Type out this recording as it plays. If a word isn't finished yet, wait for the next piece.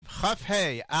Chaf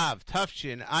Hey Av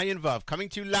Tafshin Ayin Vav, coming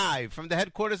to you live from the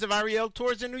headquarters of Ariel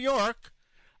Tours in New York.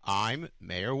 I'm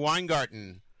Meir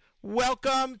Weingarten.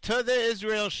 Welcome to the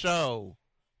Israel Show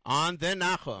on the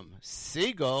Nachum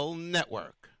Segal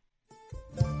Network.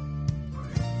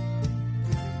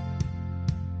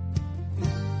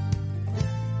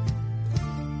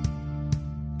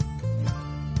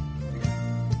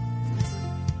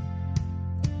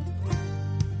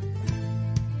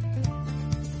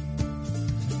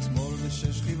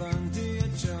 כיוונתי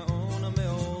את שעון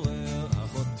המעורר,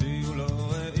 אחותי הוא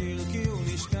לא העיר כי הוא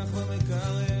נשכח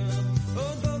במקרר.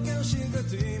 עוד בוקר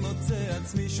שיגעתי מוצא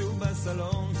עצמי שוב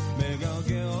בסלון,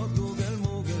 מגרגר עוד גוגל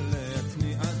מוגל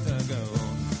להטמיעת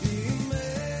הגרון. אם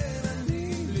אין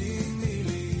אני לי מי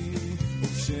לי,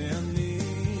 וכשאני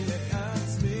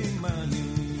לעצמי מה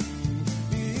לי.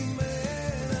 אם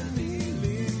אין אני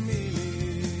לי מי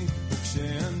לי,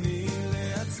 וכשאני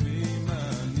לעצמי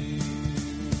מה לי.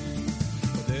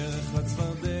 בדרך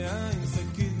לצפרדע עם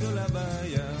שקית גדולה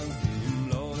ביד, אם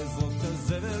לא אזרוק את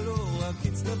הזבל הוא רק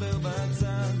יצטבר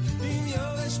בצד. עם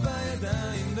יורש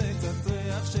בידיים וקצת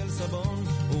ריח של סבון,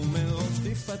 ומרוב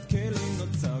שטיפת כלים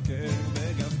נוצר כאב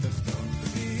בגב תחתון.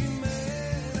 אם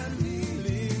אין אני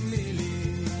לי מי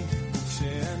לי,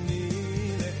 וכשאני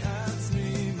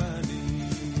לעצמי מה לי.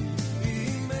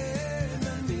 אם אין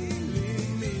אני לי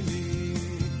מי לי,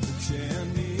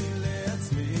 וכשאני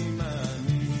לעצמי מה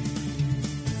לי.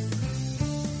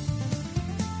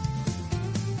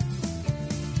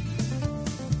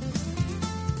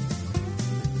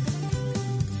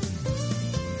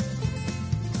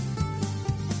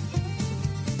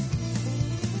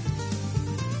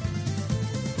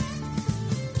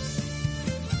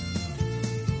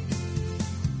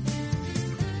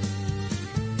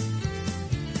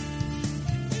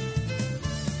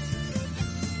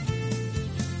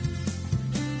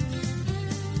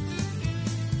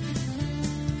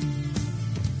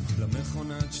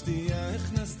 למכונת שתייה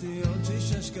הכנסתי עוד 6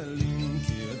 שקלים,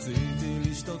 כי רציתי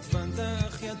לשתות פנטה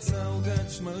אך יצא עוגת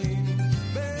שמרים.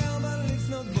 ב4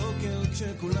 לפנות בוקר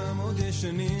כשכולם עוד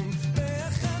ישנים,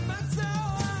 ב1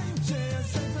 בצהריים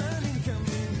כשהסדרנים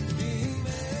קמים. אם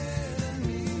אין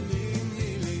אני לי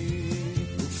מי לי,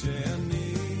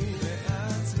 וכשאני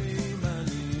לעצמי מה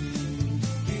לי.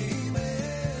 אם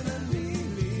אין אני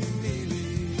לי מי לי,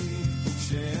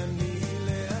 וכשאני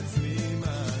לעצמי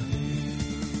מה לי.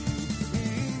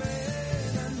 אם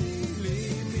אין אני לי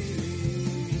מי לי,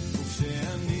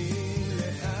 וכשאני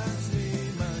לעצמי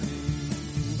מה לי.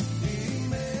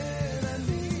 אם אין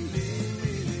אני לי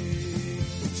מי לי,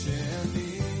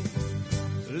 וכשאני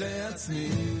לעצמי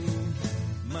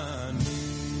מה לי.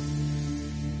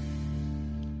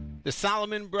 The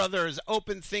Solomon Brothers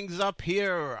open things up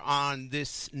here on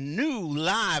this new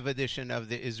live edition of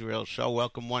the Israel Show.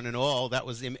 Welcome one and all. That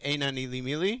was Im Einani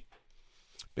Limili.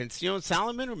 Ben Zion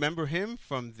Solomon, remember him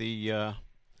from the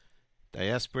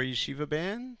Diaspora Yeshiva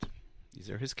Band?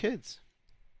 These are his kids.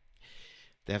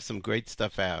 They have some great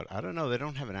stuff out. I don't know. They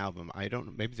don't have an album. I don't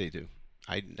know. Maybe they do.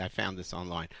 I found this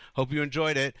online. Hope you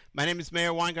enjoyed it. My name is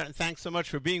Meir Weingarten. Thanks so much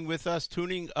for being with us,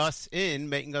 tuning us in,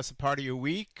 making us a part of your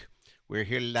week. We're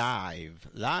here live.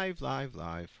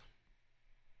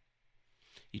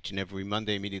 Each and every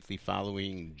Monday immediately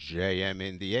following JM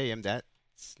in the AM.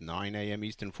 That's 9 a.m.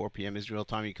 Eastern, 4 p.m. Israel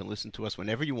time. You can listen to us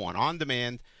whenever you want. On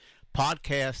demand,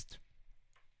 podcast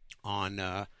on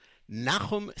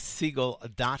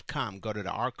NachumSegal.com. Go to the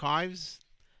archives,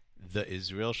 The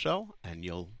Israel Show, and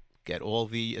you'll get all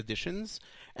the editions.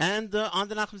 And on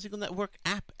the Nachum Segal Network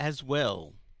app as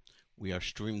well. We are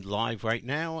streamed live right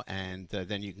now, and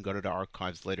then you can go to the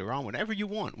archives later on, whenever you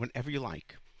want, whenever you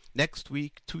like. Next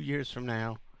week, 2 years from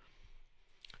now,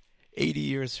 80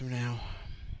 years from now,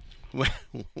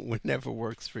 whenever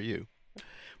works for you.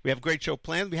 We have a great show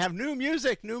planned. We have new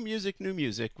music,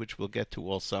 which we'll get to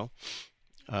also,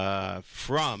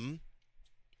 from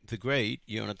the great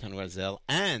Yonatan Razel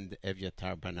and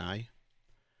Evyatar Banai,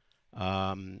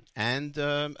 and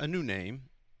a new name.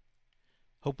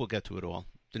 Hope we'll get to it all.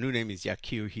 The new name is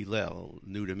Yakir Hillel,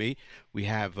 new to me. We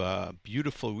have a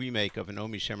beautiful remake of an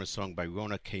Omi Shemer song by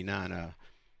Rona Kainan,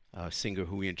 a singer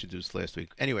who we introduced last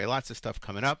week. Anyway, lots of stuff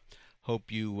coming up.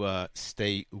 Hope you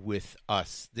stay with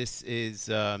us. This is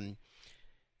Idan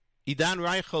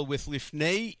Reichel with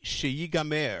Lifnei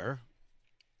Sheyigamer,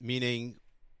 meaning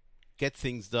get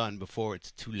things done before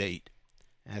it's too late.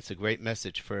 And that's a great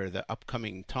message for the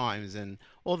upcoming times, and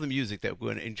all the music that we're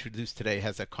going to introduce today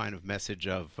has that kind of message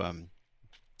of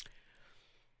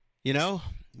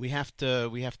we have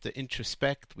to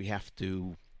introspect. We have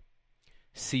to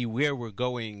see where we're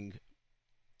going,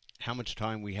 how much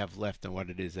time we have left, and what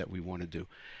it is that we want to do.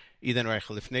 Eden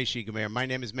Reichel, Lifnei Shigamer. My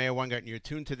name is Meir Weingarten. You're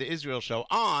tuned to the Israel Show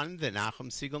on the Nachum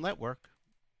Segal Network.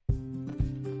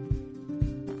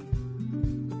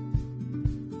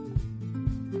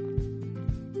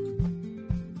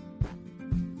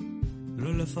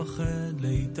 לא לפחד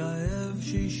להתאהב,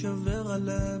 שישבר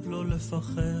הלב, לא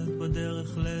לפחד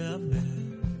בדרך לאבד.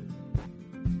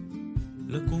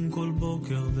 לקום כל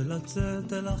בוקר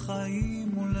ולצאת אל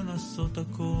החיים ולנסות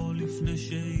הכל לפני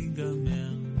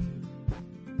שיגמר.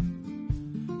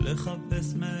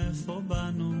 לחפש מאיפה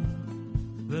באנו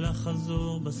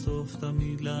ולחזור בסוף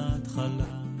תמיד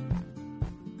להתחלה.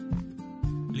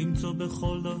 למצוא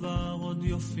בכל דבר עוד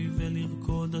יופי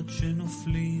ולרקוד עד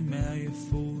שנופלים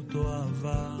מעייפות או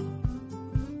אהבה.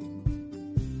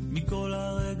 מכל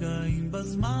הרגעים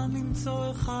בזמן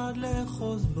למצוא אחד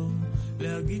לאחוז בו,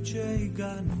 להגיד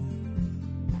שהגענו.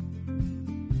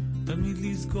 תמיד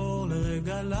לזכור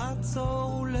לרגע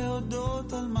לעצור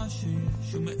ולהודות על מה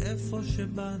שיש ומאיפה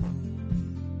שבאנו.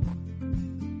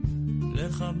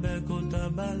 לחבק אותה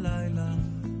בלילה,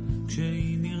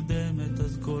 כשהיא נרדמת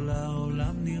אז כל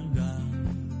העולם נרגע.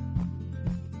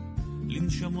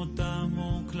 לנשום אותה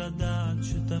עמוק, לדעת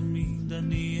שתמיד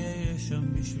אני אהיה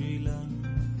שם בשבילה.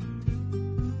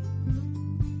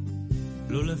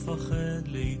 לא לפחד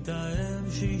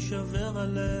להתאהב, שישבר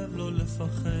הלב, לא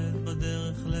לפחד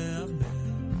בדרך לאבד.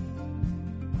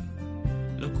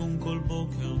 לקום כל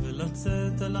בוקר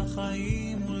ולצאת על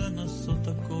החיים ולנסות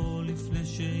הכל לפני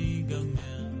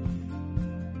שיגמר.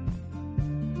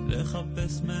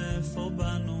 לחפש מאיפה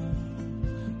באנו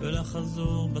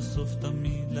ולחזור בסוף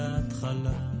תמיד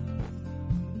להתחלה.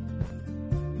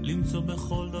 למצוא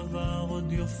בכל דבר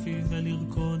עוד יופי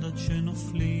ולרקוד עד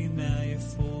שנופלים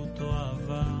מעייפות או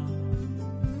אהבה.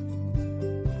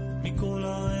 מכל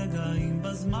הרגעים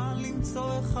בזמן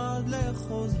למצוא אחד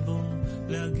לאחוז בו,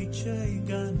 להגיד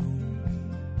שהגענו.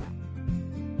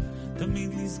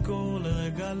 תמיד לזכור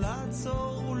לרגע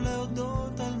לעצור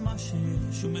ולהודות על מה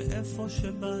שיש ומאיפה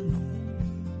שבאנו.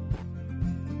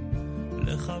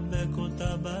 לחבק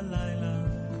אותה בלילה,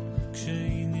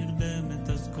 כשהיא נרדמת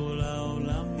אז כל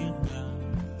העולם נרגע.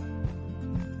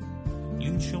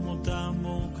 לנשום אותה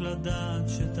עמוק, לדעת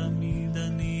שתמיד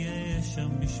אני אהיה שם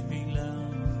בשבילה.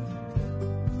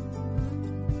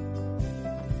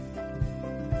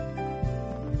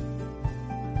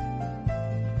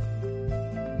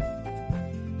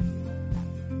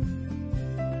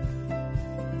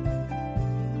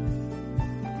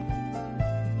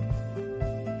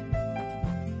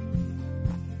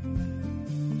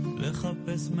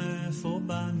 לחפש מאיפה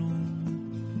באנו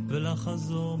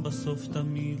ולחזור בסוף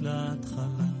תמיד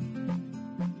להתחלה.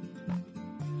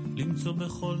 למצוא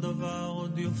בכל דבר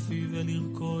עוד יופי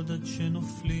ולרקוד עד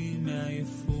שנופלים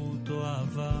מעייפות או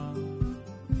אהבה.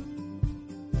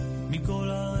 מכל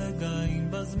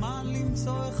הרגעים בזמן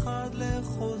למצוא אחד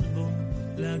לאחוז בו,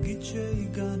 להגיד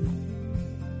שהגענו.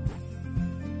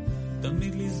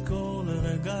 תמיד לזכור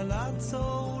לרגע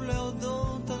לעצור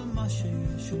ולהודות על מה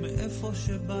שיש ומאיפה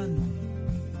שבאנו.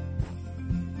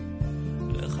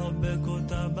 לחבק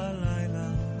אותה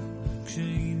בלילה,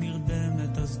 כשהיא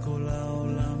נרדמת אז כל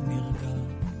העולם נרגע.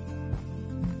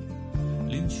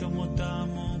 לנשום אותה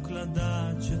עמוק,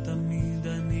 לדעת שתמיד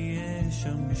אני אהיה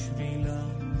שם בשבילה.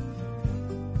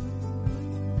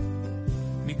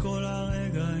 מכל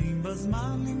הרגעים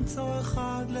בזמן למצוא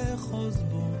אחד לאחוז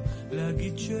בו,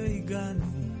 להגיד שהגענו.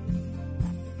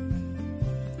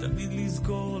 תמיד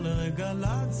לזכור לרגע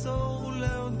לעצור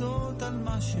ולהודות על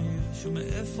מה שיש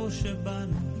ומאיפה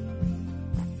שבאנו.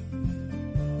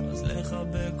 אז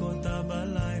לחבק אותה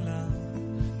בלילה,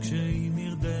 כשהיא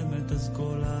נרדמת אז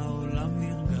כל העולם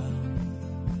נרגע.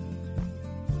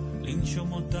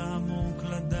 לנשום אותה עמוק,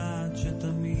 לדעת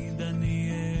שתמיד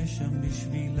אני אהיה שם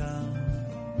בשבילה.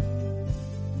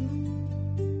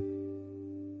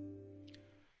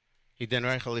 Eden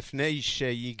Reichel, Lifnei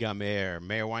Sheyigamer.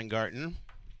 Meir Weingarten.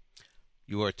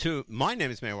 You are tuned. My name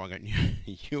is Meir Weingarten.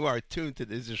 You are tuned to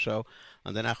the Israel Show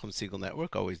on the Nachum Segal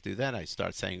Network. Always do that. I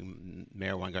start saying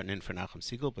Meir Weingarten in for Nachum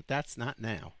Segal, but that's not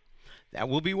now. That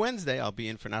will be Wednesday. I'll be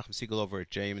in for Nachum Segal over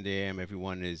at JM and the AM.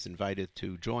 Everyone is invited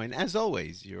to join. As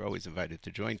always, you're always invited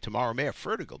to join. Tomorrow, Meir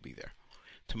Fertig will be there.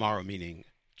 Tomorrow, meaning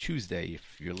Tuesday,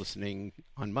 if you're listening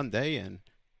on Monday, and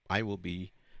I will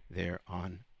be there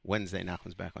on Wednesday.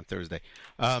 Nachum's back on Thursday.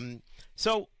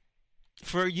 So,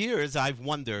 for years, I've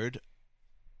wondered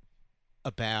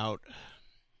about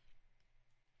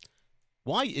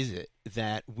why is it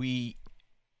that we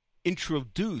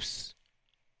introduce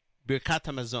Birkat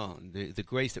HaMazon, the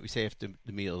grace that we say after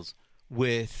the meals,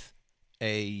 with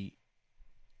a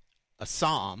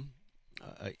psalm,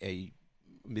 a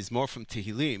mizmor from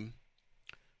Tehillim,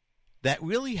 that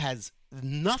really has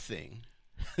nothing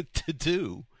to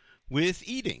do with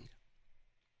eating.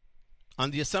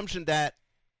 On the assumption that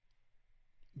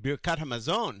Birkat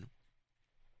Hamazon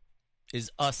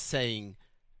is us saying,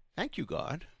 thank you,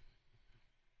 God.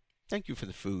 Thank you for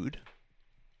the food.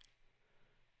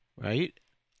 Right?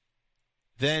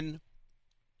 Then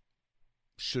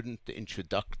shouldn't the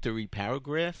introductory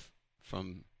paragraph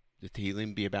from the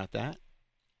Tehillim be about that?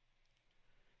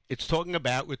 It's talking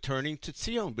about returning to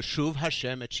Tzion. B'shuv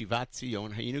Hashem et Shivat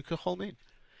Tzion hayinu kechol min.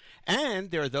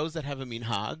 And there are those that have a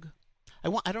minhag.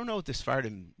 I don't know if the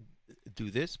Sfardim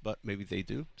do this, but maybe they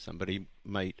do. Somebody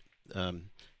might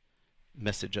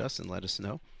message us and let us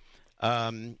know.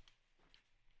 And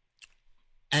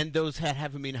those that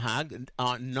have a minhag,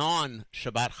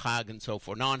 non-Shabbat Chag and so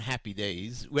forth, non-happy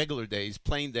days, regular days,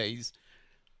 plain days,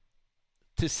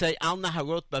 to say, Al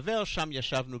Naharot Bavel Sham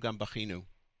Yashavnu Gam Bachinu.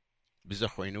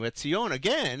 B'Zachrenu et Tzion.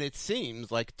 Again, it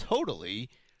seems like totally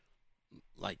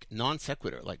like non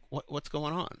sequitur. Like what's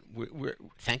going on? We're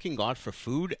thanking God for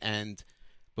food, and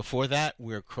before that,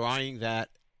 we're crying that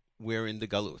we're in the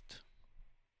galut.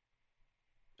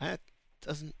 That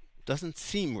doesn't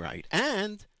seem right.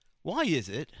 And why is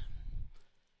it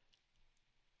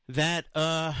that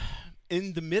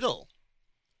in the middle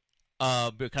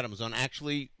of Birkat Hamazon,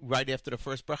 actually right after the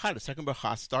first bracha, the second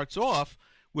bracha starts off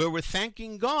where we're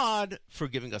thanking God for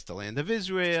giving us the land of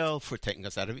Israel, for taking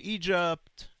us out of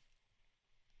Egypt.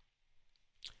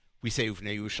 We say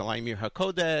Uvnei Yerushalayim Ir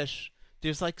HaKodesh.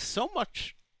 There's like so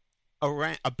much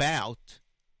about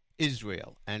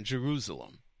Israel and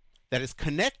Jerusalem that is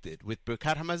connected with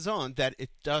Birkat Hamazon that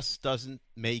it just doesn't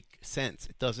make sense.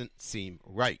 It doesn't seem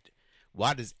right.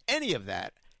 What does any of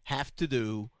that have to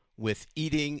do with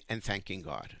eating and thanking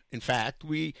God? In fact,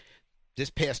 this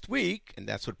past week, and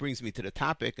that's what brings me to the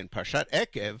topic in Parshat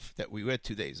Ekev that we read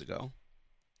 2 days ago,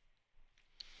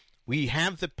 we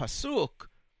have the pasuk,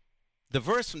 the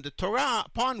verse from the Torah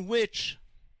upon which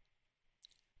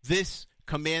this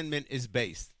commandment is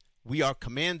based. We are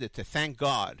commanded to thank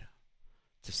God,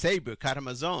 to say Birkat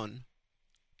Hamazon,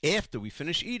 after we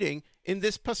finish eating, in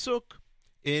this pasuk,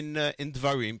 in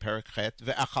Dvarim, Perek Chet,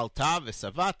 Ve'achalta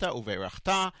ve'savata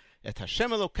uve'rachta et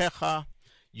Hashem Elokecha.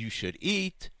 You should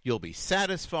eat, you'll be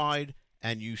satisfied,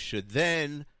 and you should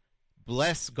then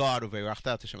bless God.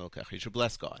 You should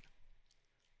bless God.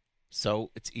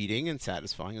 So it's eating and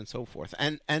satisfying and so forth.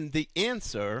 And the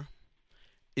answer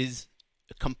is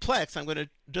complex. I'm going to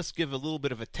just give a little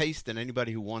bit of a taste, and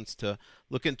anybody who wants to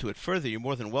look into it further, you're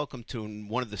more than welcome to. In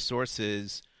one of the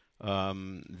sources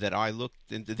that I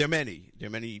looked into, there are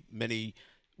many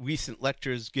recent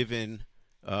lectures given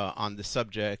on the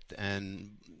subject,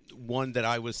 and one that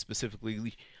I was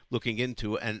specifically looking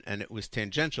into, and it was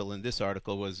tangential in this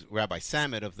article, was Rabbi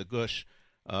Samet of the Gush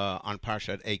on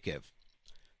Parshat Ekev.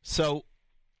 So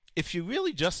if you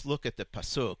really just look at the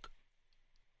pasuk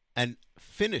and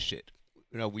finish it,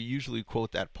 we usually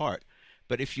quote that part,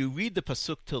 but if you read the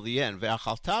pasuk till the end,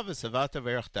 ve'achalta ve'savata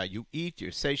ve'rachta, you eat,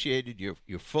 you're satiated,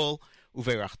 you're full,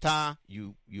 uve'rachta,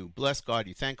 you bless God,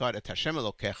 you thank God, et Hashem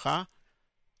Elokecha.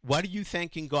 What are you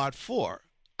thanking God for?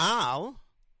 Al,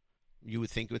 you would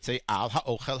think it would say, Al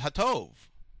ha'ochel hatov.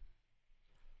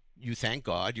 You thank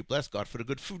God, you bless God for the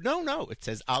good food. No, it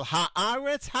says, Al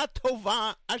ha'aretz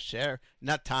hatova asher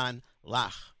natan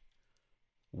lach.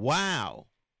 Wow.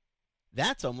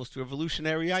 That's almost a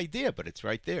revolutionary idea, but it's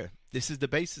right there. This is the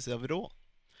basis of it all.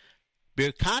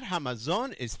 Birkat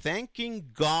Hamazon is thanking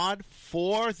God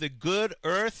for the good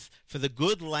earth, for the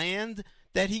good land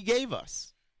that He gave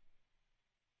us.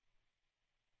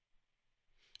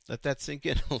 Let that sink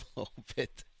in a little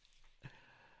bit.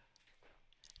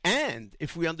 And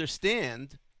if we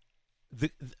understand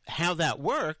how that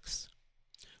works,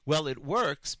 well, it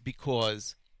works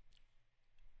because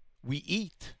we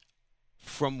eat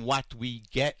from what we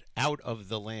get out of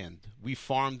the land. We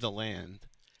farm the land,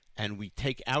 and we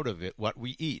take out of it what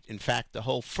we eat. In fact, the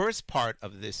whole first part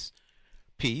of this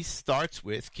piece starts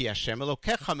with Ki Hashem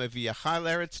Elokecha mevi'acha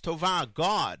l'eretz tovah.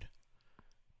 God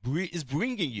is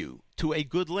bringing you to a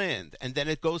good land, and then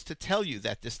it goes to tell you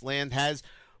that this land has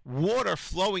water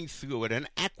flowing through it, and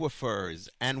aquifers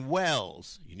and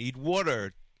wells. You need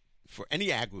water for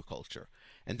any agriculture.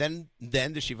 And then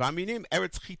the Shiva Minim,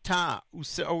 Eretz Chita,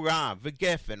 Useora,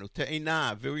 Vegefen,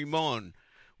 Uteina, Virimon,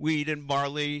 wheat and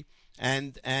barley,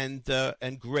 and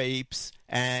grapes,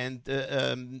 and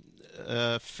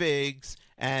figs,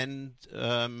 and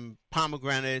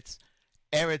pomegranates,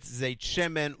 Eretz Zeit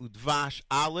Shemen, Udvash,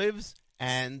 olives,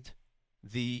 and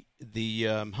the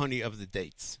honey of the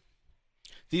dates.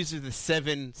 These are the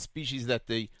 7 species that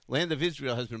the land of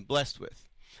Israel has been blessed with.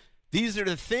 These are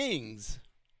the things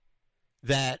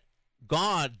that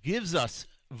God gives us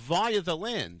via the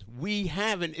land. We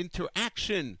have an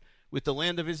interaction with the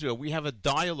land of Israel. We have a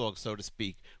dialogue, so to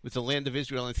speak, with the land of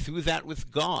Israel, and through that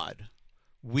with God,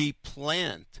 we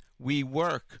plant, we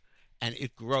work, and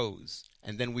it grows,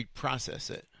 and then we process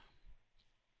it.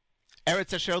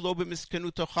 Eretz asher lo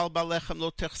b'miskenu tochal ba lechem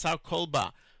lo techsar kol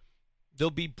ba.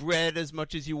 There'll be bread as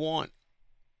much as you want.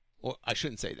 Or I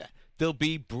shouldn't say that. There'll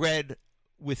be bread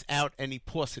without any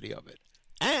paucity of it.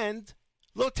 And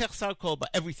lo techsar kol ba,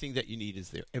 everything that you need is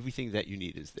there. Everything that you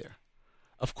need is there.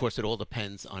 Of course, it all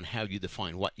depends on how you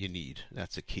define what you need.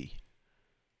 That's a key.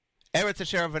 Eretz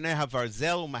asher avaneha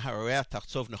varzel u'mahareah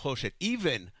tachtzov nechoshet.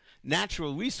 Even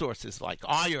natural resources like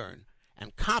iron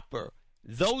and copper,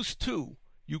 those two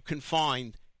you can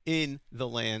find in the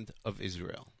land of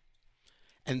Israel.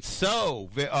 And so,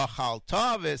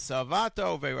 ve'achalta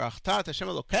ve'savato ve'rachta Hashem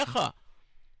Elokecha,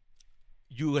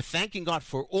 you are thanking God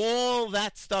for all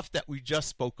that stuff that we just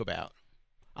spoke about.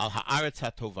 Al ha'aretz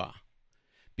ha'tova.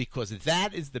 Because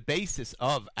that is the basis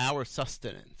of our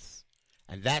sustenance.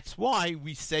 And that's why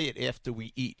we say it after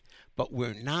we eat. But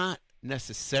we're not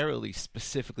necessarily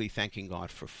specifically thanking God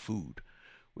for food.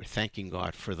 We're thanking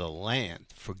God for the land,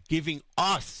 for giving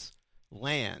us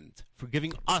land, for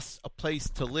giving us a place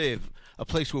to live, a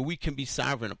place where we can be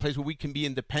sovereign, a place where we can be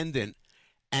independent,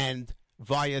 and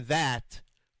via that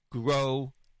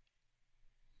grow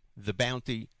the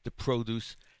bounty, the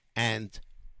produce, and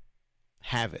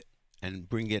have it, and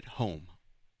bring it home.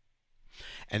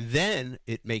 And then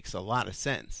it makes a lot of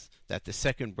sense that the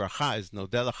second bracha is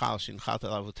Nodeh Lecha al Shinchat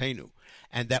al Avotenu,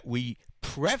 and that we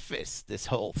preface this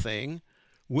whole thing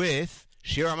with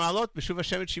Shir HaMa'alot B'Shuv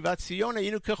Hashem et Shivat Zion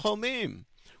Hayinu Kecholmim.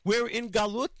 We're in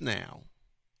Galut now,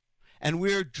 and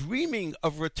we're dreaming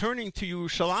of returning to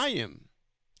Yerushalayim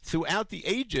throughout the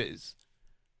ages.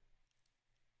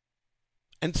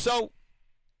 And so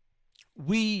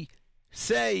we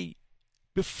say,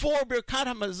 before Birkat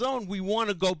HaMazon, we want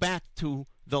to go back to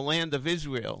the land of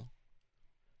Israel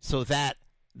so that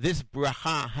this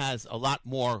bracha has a lot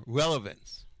more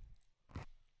relevance.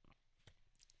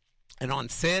 And on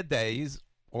sad days,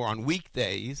 or on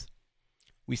weekdays,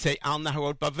 we say Al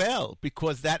Naharot Bavel,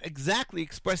 because that exactly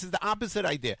expresses the opposite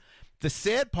idea. The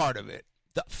sad part of it,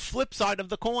 the flip side of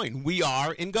the coin, we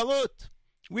are in Galut.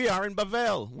 We are in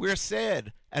Bavel. We're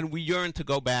sad, and we yearn to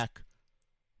go back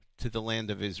to the land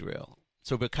of Israel.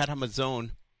 So Birkat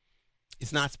HaMazon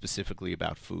is not specifically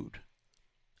about food.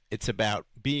 It's about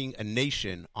being a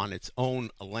nation on its own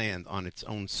land, on its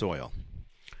own soil.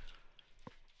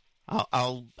 I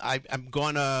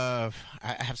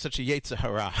have such a Yetzer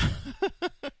Hara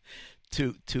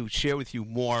to share with you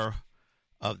more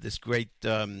of this great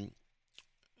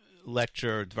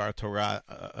lecture, Dvar Torah,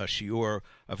 a shiur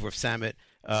of Rav Samet.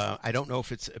 I don't know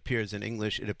if it appears in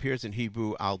English. It appears in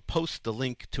Hebrew. I'll post the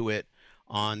link to it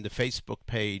on the Facebook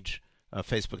page,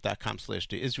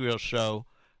 facebook.com/The Israel Show.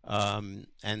 And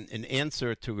in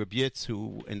answer to Rabbi Yitz,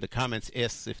 who in the comments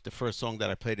asks if the first song that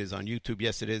I played is on YouTube,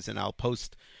 yes, it is, and I'll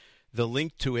post the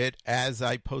link to it as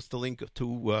I post the link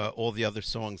to all the other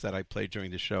songs that I played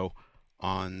during the show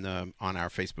on our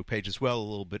Facebook page as well, a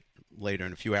little bit later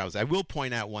in a few hours. I will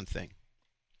point out one thing.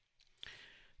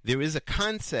 There is a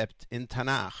concept in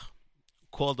Tanakh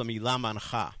called a milah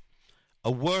mancha,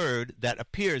 a word that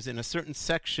appears in a certain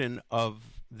section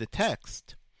of the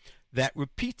text that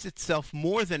repeats itself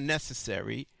more than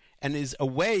necessary and is a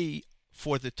way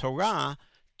for the Torah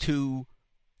to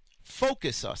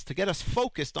focus us, to get us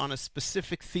focused on a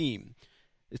specific theme.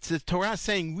 It's the Torah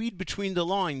saying, read between the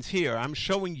lines here. I'm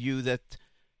showing you that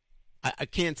I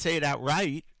can't say it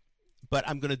outright, but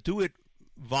I'm going to do it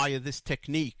via this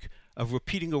technique of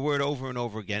repeating a word over and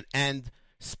over again. And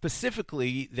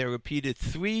specifically, they're repeated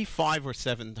 3, 5, or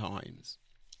 7 times.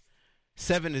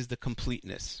 7 is the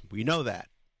completeness. We know that.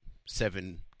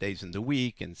 7 days in the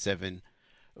week and 7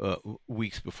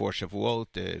 weeks before Shavuot,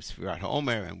 Sfirat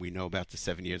HaOmer, and we know about the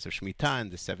 7 years of Shemitah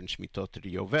and the 7 Shemitot to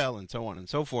the Yovel, and so on and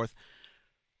so forth.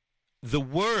 The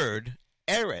word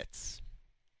Eretz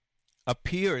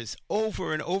appears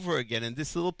over and over again in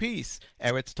this little piece.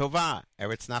 Eretz Tovah,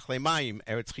 Eretz Nachle Mayim,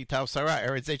 Eretz Chita Usara,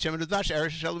 Eretz Zeit Shem Udash,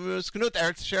 Eretz Shalom Usknut,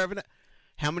 Eretz Sherevin.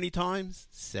 How many times?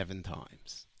 7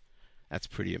 times. That's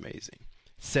pretty amazing.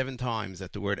 7 times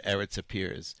that the word Eretz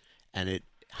appears, and it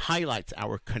highlights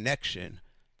our connection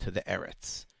to the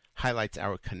Eretz, highlights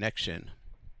our connection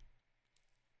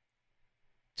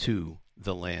to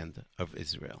the land of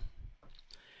Israel.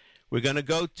 We're going to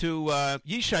go to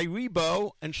Yishai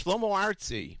Ribo and Shlomo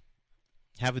Artzi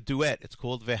have a duet. It's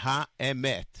called Veha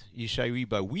Emet. Yishai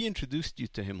Ribo. We introduced you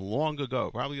to him long ago,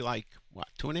 probably like,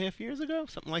 2.5 years ago?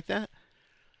 Something like that.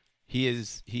 He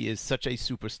is such a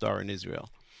superstar in Israel.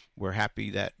 we're happy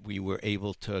that we were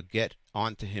able to get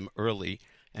onto him early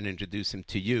and introduce him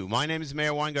to you. My name is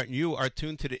Meir Weingarten. You are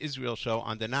tuned to the Israel Show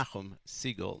on the Nachum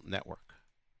Segal Network.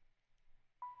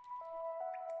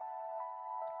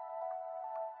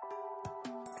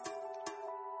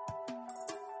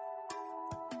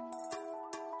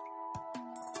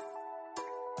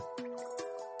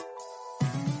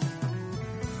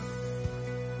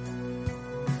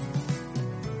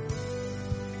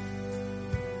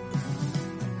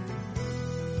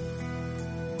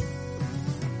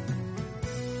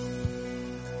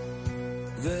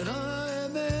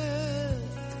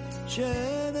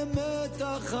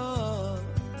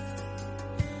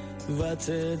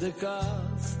 והצדק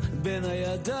אף בין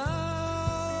הידיים,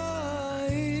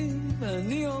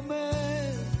 אני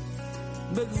עומד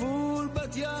בגבול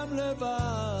בת ים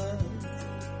לבד,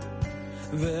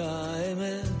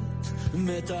 והאמת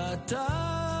מתעתעת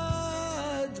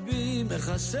בי,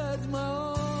 מכסה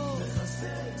דמעות,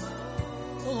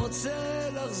 רוצה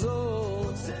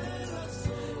לחזור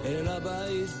אל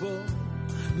הבית בו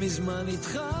מזמן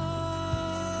התחלתי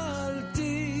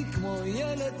כמו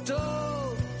ילד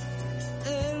טוב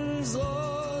אל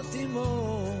זרועות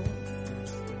אמו,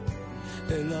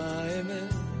 אל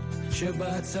האמת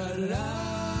שבה צללתי,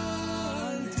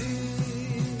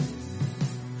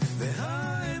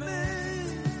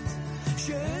 והאמת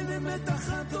שאין אמת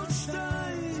אחת או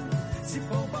שתיים,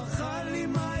 ציפור ברחה לי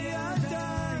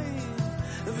מהידיים,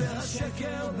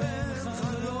 והשקר בין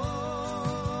חלום,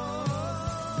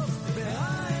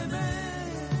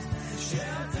 והאמת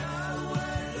שאתה הוא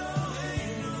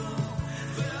אלוהינו,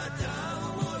 ואתה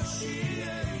הוא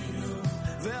מושיענו,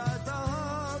 ואתה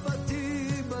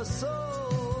אהבתי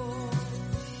בסוף,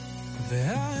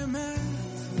 והאמת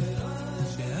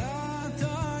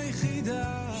שאתה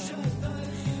היחידה,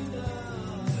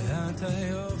 ואתה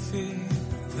יופי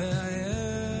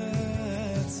והעצב,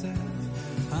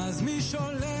 אז מי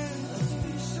שולט?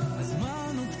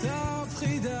 הזמן הוא כתב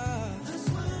חידה,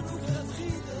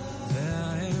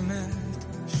 והאמת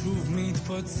שוב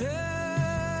מתפוצצת,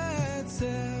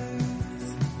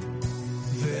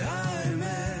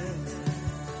 והאמת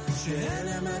שאין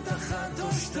אמת אחת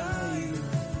או שתיים,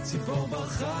 ציפור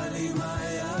ברחה לי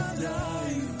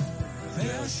מהידיים,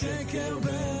 והשקר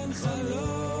בין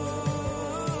חלום,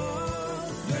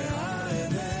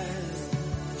 והאמת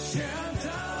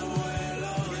שאתה הוא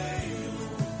אלוהינו,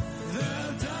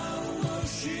 ואתה הוא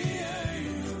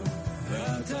מושיענו,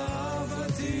 ואתה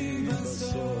אהבתי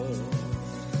בסוף.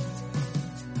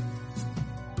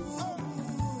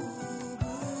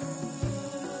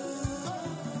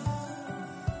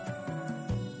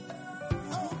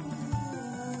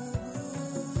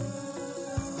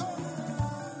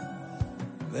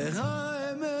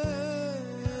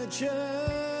 והאמת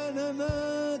שאין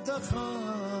אמת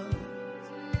אחת,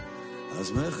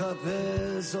 אז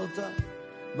מחפש אותה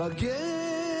בגשם,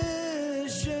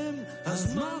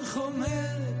 הזמן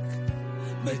חומק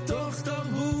בתוך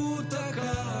תרבות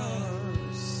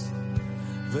הכעס,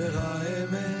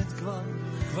 והאמת כבר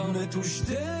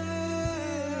מטושטשת,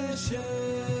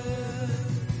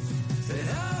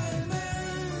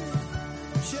 והאמת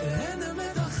שאין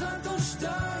אמת אחת או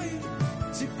שתיים,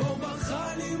 ציפור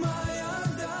ברחה לי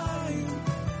מהידיים,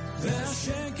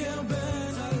 והשקר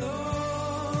בין הלב,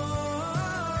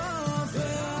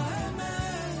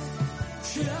 והאמת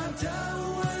שאתה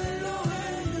הוא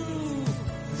אלוהינו,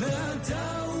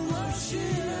 ואתה הוא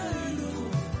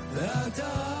מושיענו, ואתה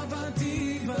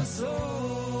אהבתי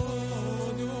בסוף.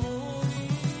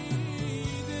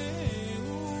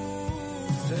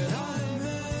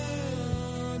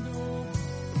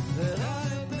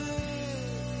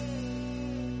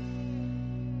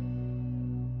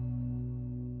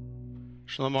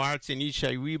 Shlomo Artzi and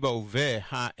Yishai Ribo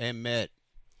Ve'Ha'emet.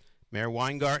 Meir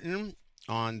Weingarten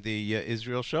on the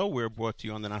Israel Show. We're brought to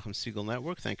you on the Nachum Segal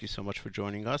Network. Thank you so much for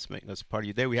joining us, making us a part of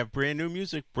your day. We have brand new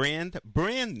music, brand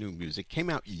new music. Came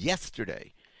out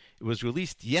yesterday. It was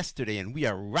released yesterday, and we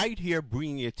are right here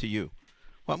bringing it to you.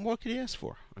 What more could you ask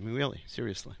for? I mean, really,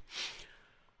 seriously.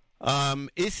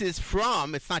 This is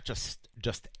from, it's not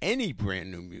just any brand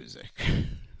new music.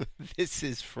 This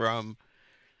is from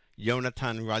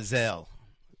Yonatan Razel.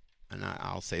 And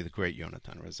I'll say the great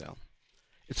Yonatan Razel.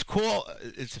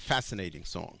 It's a fascinating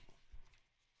song.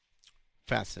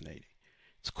 Fascinating.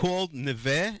 It's called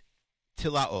Neve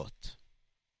Tilaot.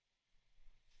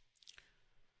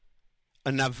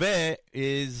 A Neve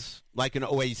is like an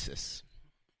oasis.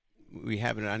 We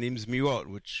have an Anim Zmirot,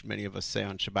 which many of us say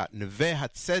on Shabbat. Neve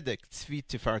HaTzedek Tzvi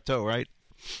Tifarto, right?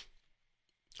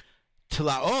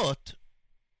 Tilaot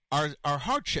are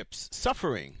hardships,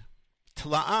 suffering.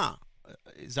 Tla'ah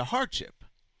is a hardship.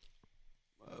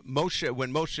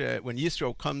 when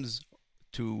Yisro comes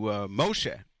to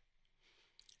Moshe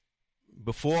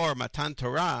before Matan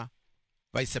Torah,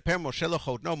 Vayseper Moshe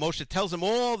Lachot, no, Moshe tells him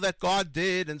all that God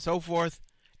did and so forth.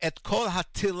 Et kol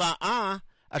hatila'ah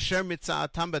asher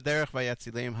mitza'atam b'derech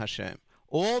vayatzileim Hashem.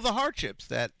 All the hardships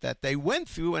that they went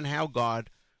through and how God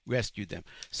rescued them.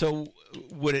 So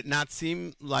would it not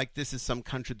seem like this is some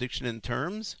contradiction in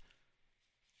terms?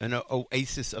 An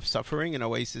oasis of suffering. An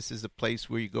oasis is a place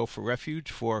where you go for refuge,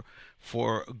 for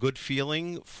good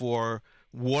feeling, for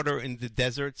water in the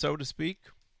desert, so to speak.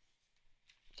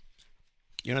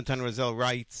 Yonatan Razel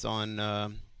writes on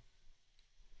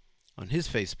his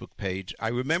Facebook page, I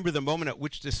remember the moment at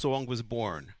which this song was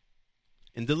born.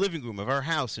 In the living room of our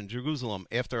house in Jerusalem,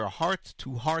 after a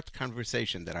heart-to-heart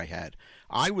conversation that I had,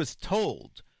 I was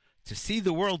told to see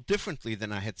the world differently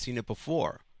than I had seen it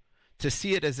before, to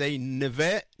see it as a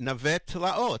Neve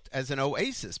Tlaot, as an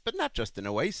oasis, but not just an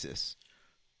oasis,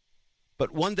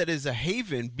 but one that is a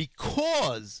haven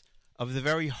because of the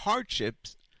very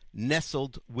hardships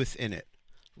nestled within it.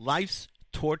 Life's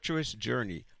torturous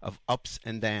journey of ups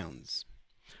and downs,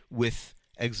 with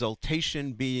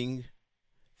exaltation being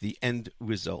the end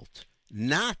result.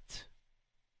 Not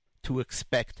to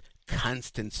expect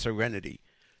constant serenity.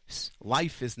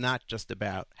 Life is not just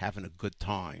about having a good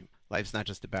time. Life's not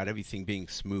just about everything being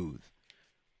smooth.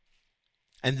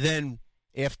 And then,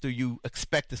 after you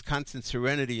expect this constant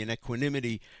serenity and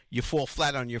equanimity, you fall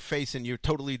flat on your face and you're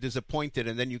totally disappointed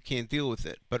and then you can't deal with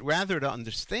it. But rather to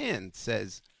understand,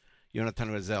 says Yonatan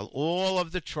Razel, all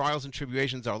of the trials and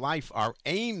tribulations of our life are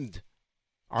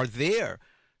there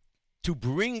to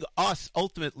bring us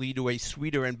ultimately to a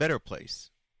sweeter and better place.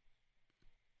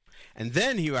 And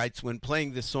then, he writes, when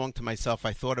playing this song to myself,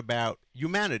 I thought about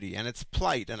humanity and its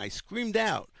plight, and I screamed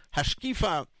out,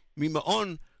 Hashkifa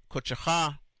mima'on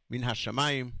kodshecha min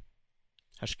hashamayim.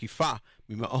 Hashkifa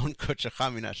mima'on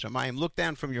kodshecha min hashamayim. Look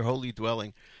down from your holy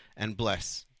dwelling and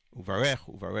bless. Uvarech,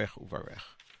 uvarech,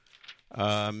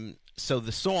 uvarech. So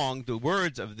the song, the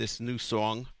words of this new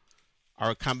song, are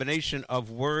a combination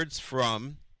of words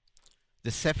from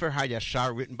the Sefer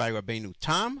HaYashar written by Rabbeinu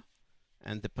Tam,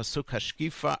 and the Pasuk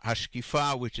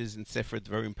Hashkifa, which is in Sefer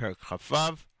Dvarim Perek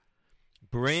Chavav,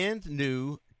 brand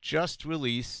new, just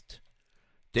released,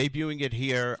 debuting it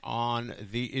here on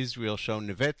the Israel Show,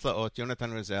 Neve Tlaot,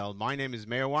 Yonatan Razel. My name is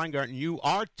Meir Weingarten. You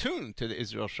are tuned to the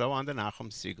Israel Show on the Nachum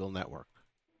Segal Network.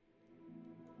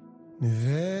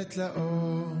 Neve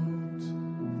Tlaot,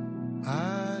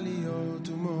 Aliyot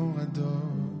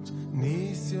u'moradot,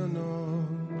 Nisyonot,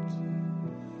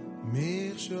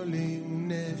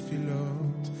 מכשולים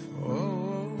נפילות,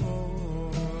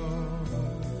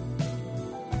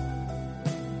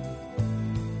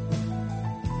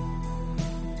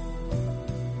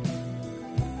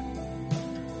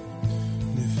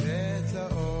 נווה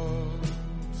תלאות,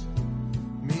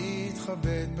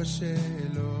 מתחבט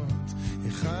בשאלות,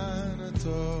 היכן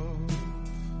הטוב,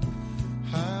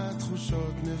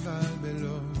 התחושות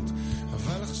מבלבלות,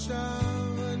 אבל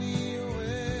עכשיו אני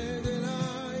יורד אל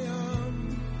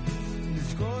הים,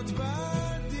 לבכות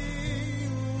בעדי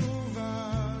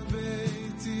ובעד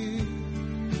ביתי,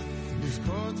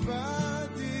 לבכות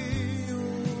בעדי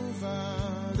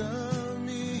ובעד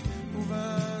עמי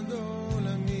ובעד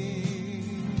עולמי.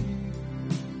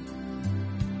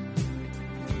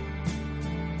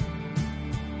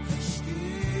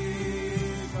 השקיפה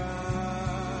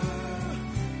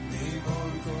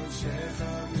ניבון קודשך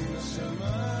מן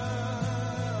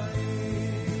השמיים,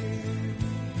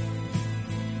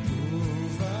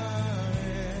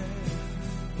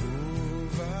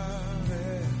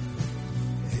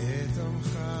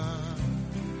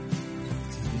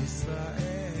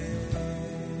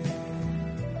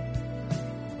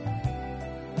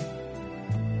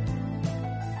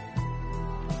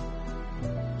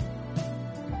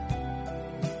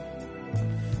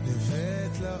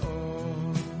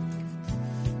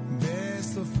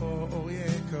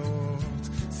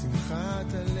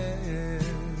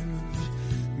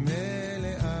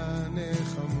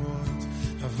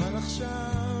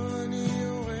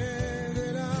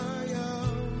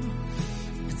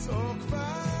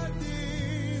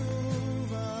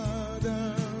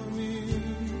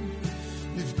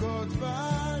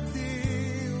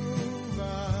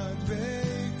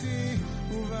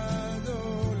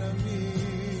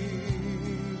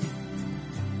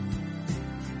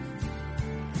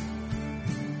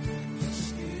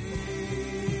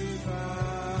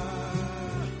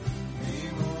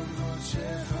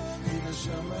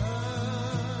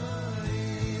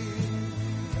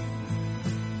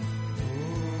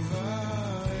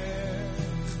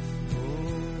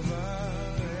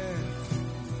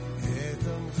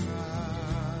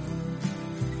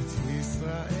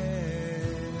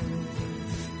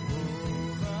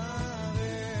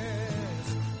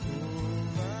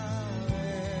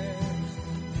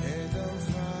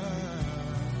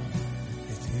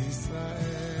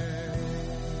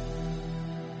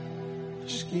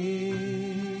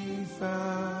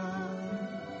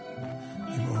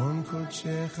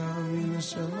 קודשך מן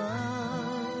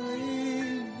השמיים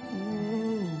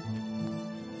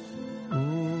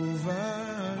וברך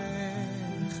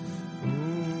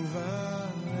וברך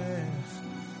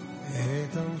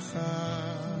את עמך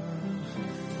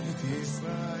את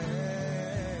ישראל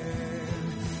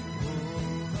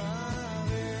וברך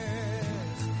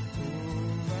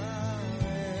וברך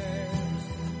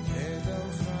את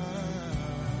עמך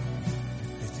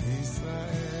את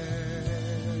ישראל.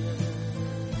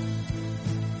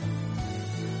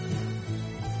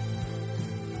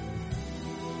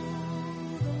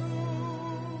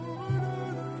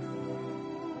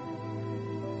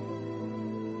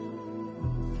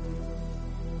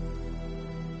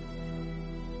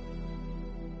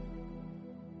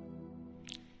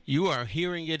 You are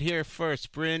hearing it here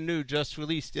first, brand new, just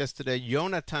released yesterday.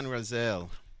 Yonatan Razel,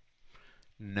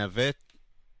 Navet,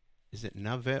 is it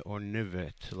Navet or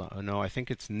Nivet? No, I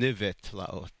think it's Nivet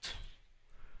Laot.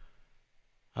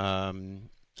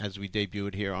 As we debut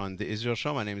it here on the Israel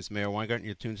Show, my name is Meir Weingart, and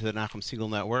you're tuned to the Nachum Segal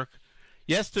Network.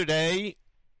 Yesterday,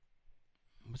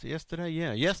 was it yesterday?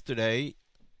 Yeah, yesterday,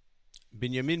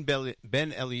 Binyamin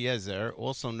Ben Eliezer,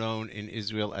 also known in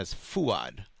Israel as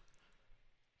Fuad,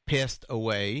 passed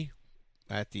away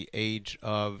at the age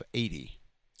of 80.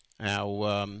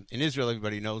 Now, in Israel,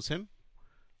 everybody knows him.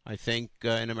 I think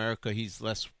in America, he's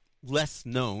less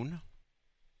known.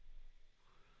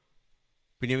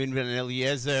 Binyamin Ben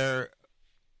Eliezer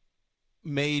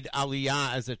made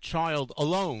Aliyah as a child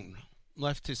alone,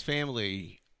 left his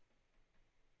family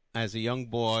as a young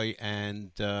boy,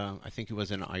 and I think he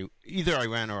was in either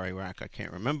Iran or Iraq, I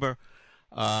can't remember.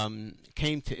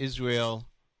 Came to Israel,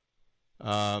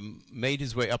 made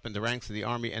his way up in the ranks of the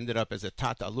army, ended up as a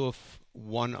Tat Aluf,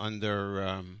 one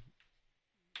under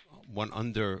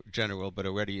general, but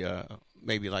already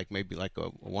maybe like a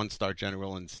one-star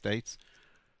general in the States.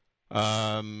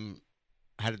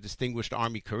 Had a distinguished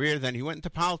army career. Then he went into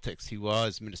politics. He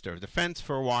was Minister of Defense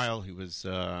for a while. He was,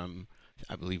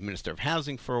 I believe, Minister of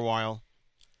Housing for a while.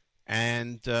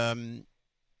 And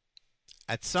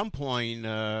at some point,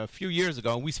 a few years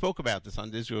ago, and we spoke about this on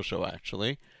the Israel Show,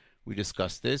 actually, we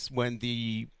discussed this, when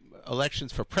the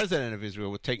elections for president of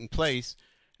Israel were taking place,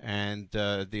 and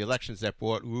the elections that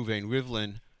brought Ruvi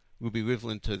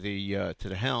Rivlin to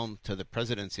the helm, to the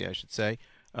presidency, I should say,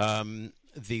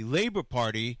 the Labor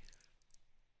Party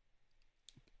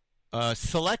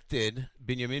selected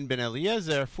Binyamin Ben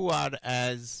Eliezer, Fuad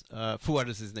is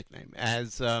his nickname,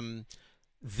 as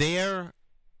their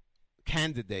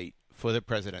candidate for the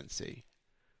presidency.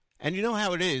 And you know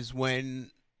how it is when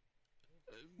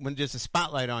there's a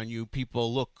spotlight on you,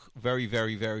 people look very,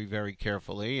 very, very, very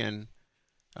carefully, and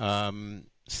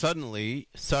suddenly,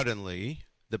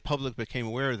 the public became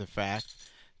aware of the fact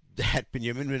that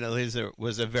Binyamin Ben Eliezer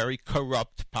was a very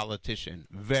corrupt politician,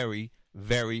 very,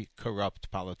 very corrupt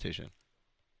politician.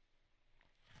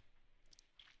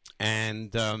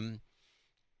 And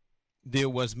there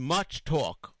was much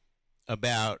talk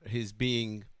about his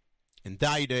being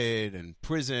indicted and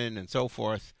prison and so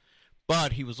forth.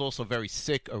 But he was also very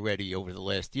sick already over the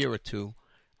last year or two,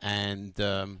 and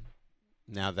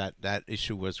now that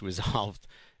issue was resolved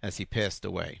as he passed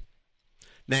away.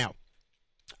 Now,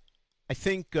 I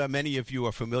think many of you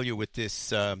are familiar with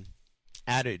this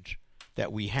adage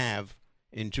that we have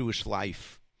in Jewish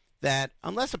life, that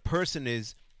unless a person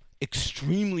is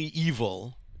extremely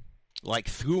evil, like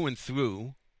through and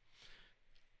through,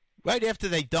 right after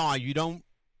they die, you don't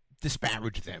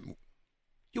disparage them.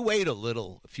 You wait a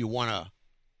little if you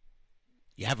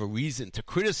have a reason to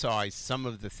criticize some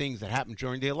of the things that happened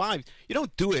during their lives. You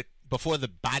don't do it before the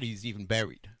body's even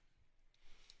buried.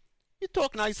 You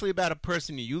talk nicely about a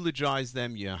person, you eulogize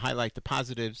them, you highlight the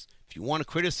positives. If you want to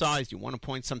criticize, you want to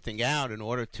point something out in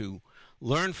order to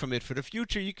learn from it for the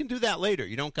future, you can do that later.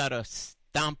 You don't got to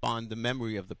stomp on the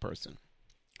memory of the person.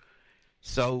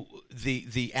 So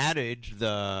the adage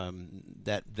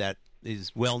that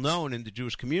is well known in the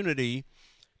Jewish community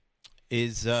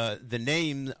is the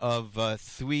name of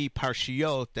three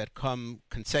parshiyot that come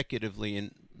consecutively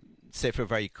in Sefer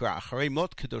Vayikra. Acharei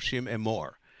mot kedoshim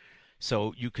emor.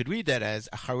 So you could read that as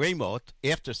Acharei mot,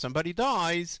 after somebody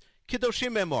dies,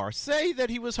 kedoshim emor, say that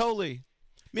he was holy.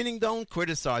 Meaning don't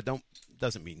criticize,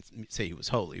 doesn't mean say he was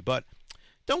holy, but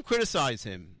don't criticize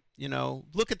him. You know,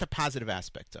 look at the positive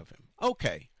aspects of him.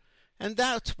 Okay. And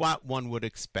that's what one would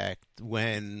expect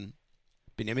when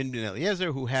Binyamin Ben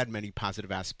Eliezer, who had many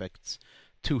positive aspects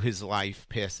to his life,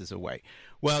 passes away.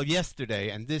 Well, yesterday,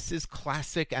 and this is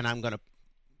classic, and I'm going to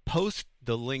post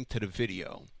the link to the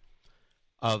video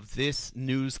of this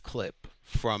news clip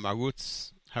from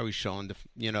Arutz Harishon,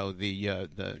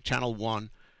 the Channel 1,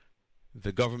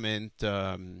 the government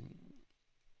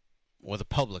or the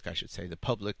public, I should say, the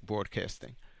Public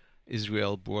Broadcasting,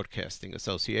 Israel Broadcasting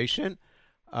Association,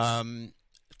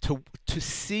 to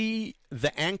see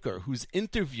the anchor who's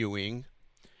interviewing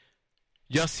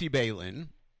Yossi Beilin,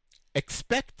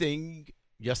 expecting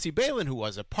Yossi Beilin, who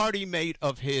was a party mate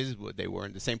of his, they were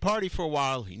in the same party for a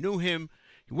while, he knew him,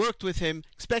 he worked with him,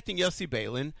 expecting Yossi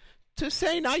Beilin to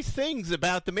say nice things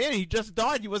about the man. He just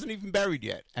died, he wasn't even buried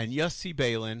yet. And Yossi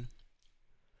Beilin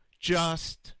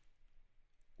just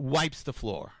wipes the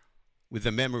floor with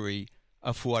the memory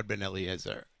of Fuad Ben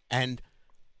Eliezer. And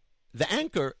the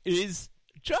anchor is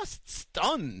just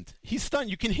stunned. He's stunned.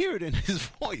 You can hear it in his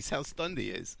voice, how stunned he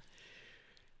is.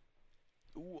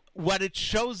 What it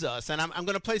shows us, and I'm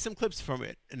going to play some clips from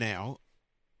it now,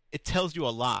 it tells you a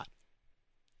lot.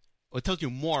 Or it tells you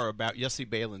more about Yossi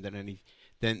Beilin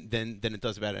than it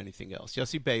does about anything else.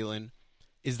 Yossi Beilin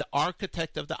is the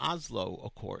architect of the Oslo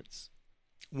Accords.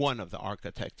 One of the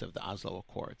architects of the Oslo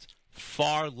Accords.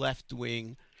 Far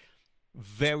left-wing,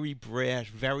 very brash,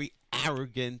 very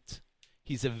arrogant.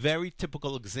 He's a very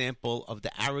typical example of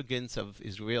the arrogance of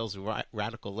Israel's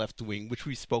radical left wing, which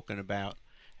we've spoken about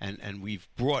and we've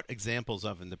brought examples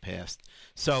of in the past.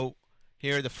 So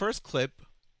here, the first clip,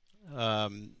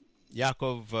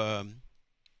 Yaakov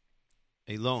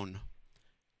Elon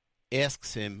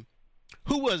asks him,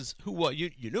 who was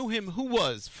you knew him? Who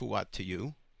was Fuad to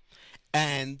you?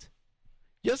 And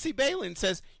Yossi Beilin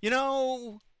says,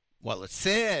 well, it's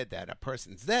said that a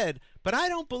person's dead, but I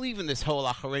don't believe in this whole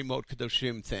Acharei Mot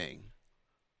Kedoshim thing.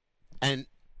 And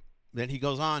then he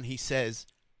goes on, he says,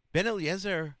 Ben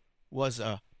Eliezer was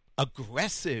a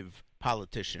aggressive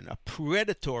politician, a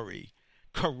predatory,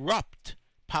 corrupt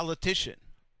politician.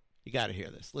 You got to hear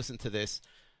this. Listen to this.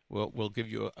 We'll give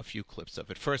you a few clips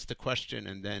of it. First the question,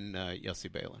 and then Yossi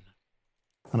Beilin.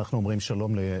 אנחנו אומרים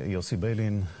שלום ליוסי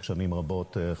ביילין, שנים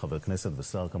רבות חבר כנסת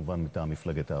ושר כמובן מטעם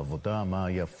מפלגת העבודה. מה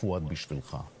היה פואד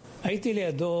בשבילך? הייתי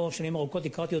לידו שנים ארוכות,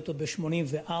 הכרתי אותו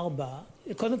ב-84.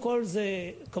 קודם כל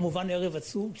זה כמובן ערב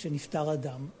עצוב כשנפטר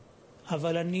אדם,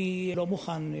 אבל אני לא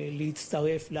מוכן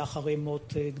להצטרף לאחרי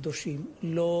מות קדושים.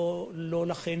 לא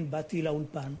לכן באתי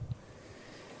לאולפן.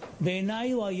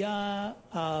 בעיניי הוא היה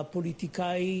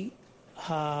הפוליטיקאי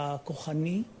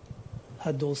הכוחני,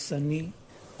 הדורסני.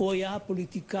 הוא היה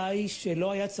פוליטיקאי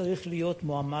שלא היה צריך להיות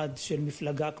מועמד של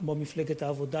מפלגה כמו מפלגת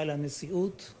העבודה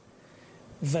לנשיאות,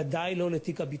 ודאי לא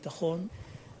לתיק הביטחון.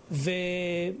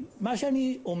 ומה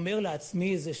שאני אומר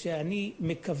לעצמי זה שאני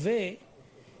מקווה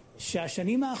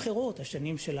שהשנים האחרות,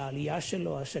 השנים של העלייה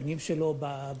שלו, השנים שלו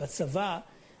בצבא,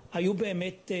 היו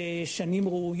באמת שנים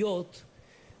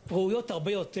ראויות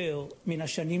הרבה יותר מן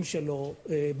השנים שלו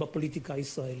בפוליטיקה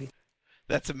הישראלית.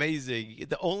 That's amazing.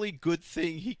 The only good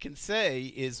thing he can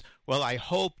say is, well, I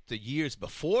hope the years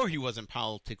before he was in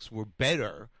politics were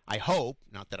better. I hope,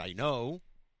 not that I know.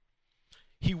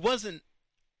 He wasn't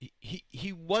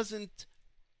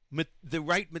the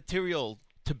right material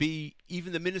to be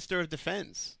even the Minister of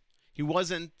Defense. He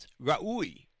wasn't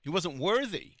Ra'ui. He wasn't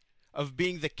worthy of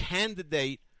being the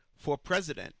candidate for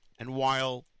president. And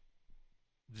while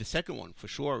the second one for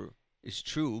sure is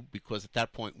true, because at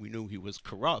that point we knew he was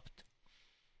corrupt,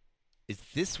 is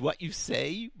this what you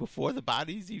say before the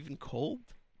body's even cold?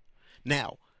 Now,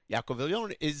 Yaakov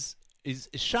Elon is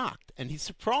shocked and he's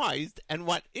surprised. And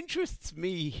what interests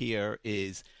me here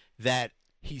is that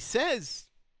he says,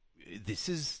 this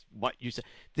is what you said.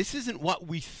 This isn't what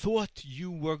we thought you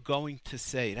were going to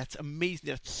say. That's amazing.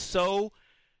 That's so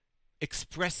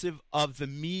expressive of the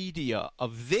media,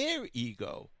 of their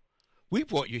ego. We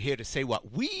brought you here to say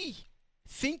what we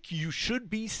think you should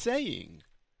be saying.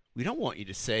 We don't want you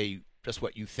to say just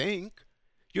what you think.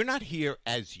 You're not here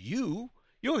as you.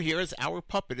 You're here as our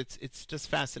puppet. It's just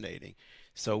fascinating.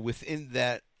 So within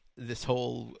this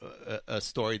whole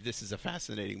story, this is a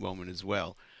fascinating moment as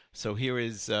well. So here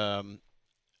is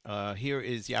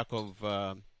Yaakov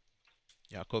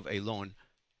Elon.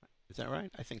 Is that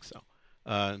right? I think so.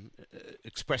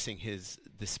 Expressing his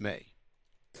dismay.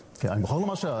 אני בכל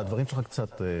לומר שהדברים שלך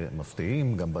קצת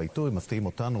מפתיעים, גם בעיתוי, מפתיעים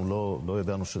אותנו, לא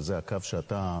ידענו שזה הקו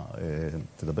שאתה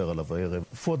תדבר עליו הערב.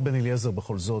 פואד בן אליעזר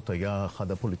בכל זאת היה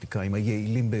אחד הפוליטיקאים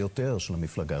היעילים ביותר של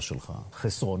המפלגה שלך.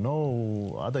 חסרונו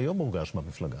הוא עד היום מורגש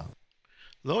במפלגה.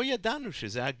 לא ידענו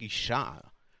שזה הגישה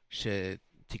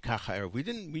שתיקח הערב. We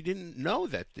didn't know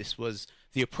that this was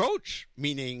the approach,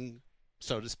 meaning,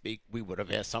 so to speak, we would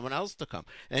have asked someone else to come.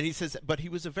 And he says, but he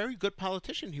was a very good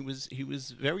politician. He was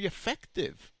a very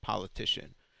effective politician.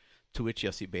 To which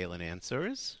Yossi Beilin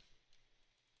answers,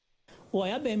 הוא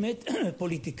היה באמת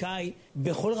פוליטיקאי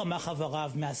בכל רמ"ח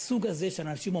איבריו, מהסוג הזה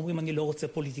שאנשים אומרים אני לא רוצה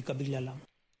פוליטיקה בגללם.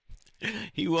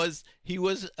 He was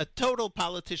a total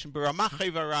politician, Baramach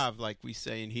Varav, like we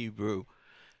say in Hebrew.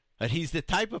 But he's the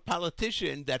type of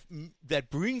politician that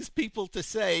brings people to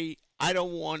say, I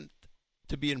don't want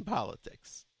to be in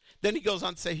politics. Then he goes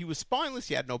on to say he was spineless,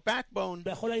 he had no backbone.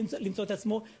 יכול למצוא את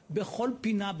עצמו בכל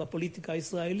פינה בפוליטיקה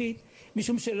הישראלית,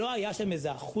 משום שלא היה שם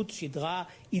איזה חוט שדרה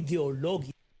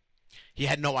אידיאולוגי. He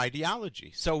had no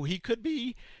ideology, so he could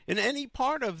be in any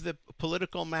part of the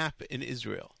political map in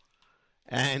Israel.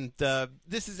 And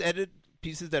this is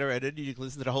pieces that are edited. You can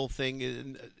listen to the whole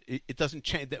thing. It doesn't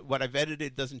change. What I've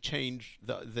edited doesn't change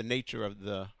the nature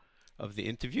of the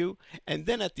interview. And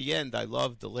then at the end, I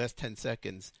love the last 10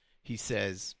 seconds. He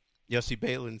says, Yossi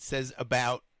Beilin says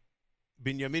about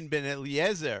Binyamin Ben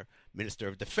Eliezer, Minister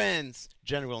of Defense,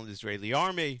 General in the Israeli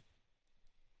Army,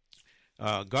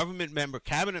 government member,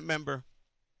 cabinet member.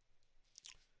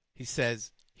 He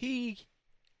says he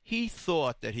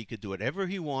thought that he could do whatever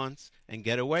he wants and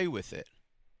get away with it,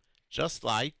 just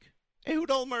like Ehud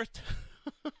Olmert.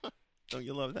 Don't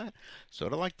you love that?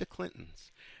 Sort of like the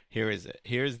Clintons. Here is it.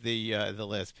 Here's the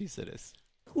last piece of this.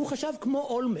 הוא חשב כמו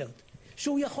אולמרט,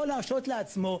 שהוא יכול להרשות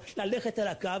לעצמו ללכת על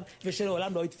הקו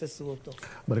ושלעולם לא יתפסו אותו.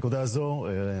 בנקודה הזו,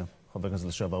 חבר הכנסת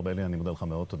לשעבר ביילי, אני מודה לך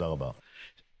מאוד, תודה רבה.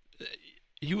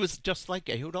 He was just like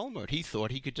Ehud Olmert. He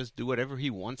thought he could just do whatever he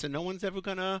wants and no one's ever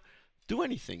going to do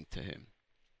anything to him.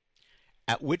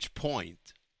 At which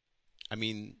point, I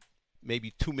mean,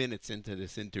 maybe 2 minutes into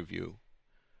this interview,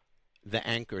 the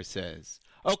anchor says,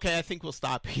 okay, I think we'll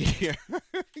stop here.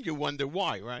 You wonder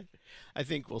why, right? I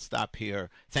think we'll stop here.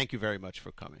 Thank you very much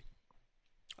for coming.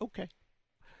 Okay.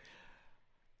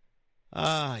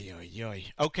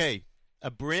 Okay,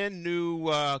 a brand new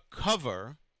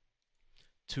cover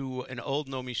to an old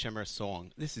Naomi Shemer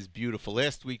song. This is beautiful.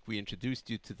 Last week we introduced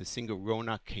you to the singer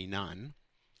Rona Kainan,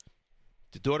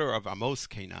 the daughter of Amos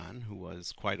Kainan, who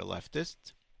was quite a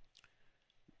leftist.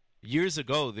 Years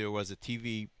ago there was a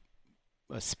TV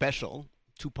special,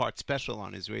 2-part special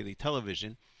on Israeli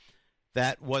television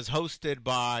that was hosted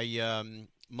by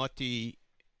Moti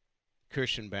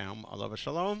Kirschenbaum, Alav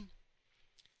Shalom,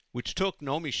 which took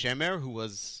Naomi Shemer, who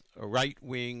was a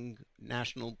right-wing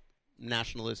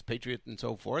nationalist, patriot, and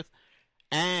so forth,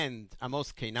 and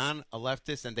Amos Kainan, a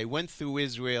leftist, and they went through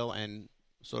Israel and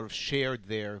sort of shared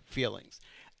their feelings.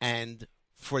 And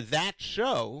for that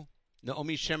show,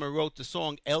 Naomi Shemer wrote the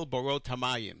song El Borot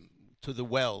Hamayim, to the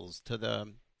wells, to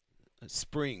the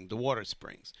spring, the water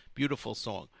springs. Beautiful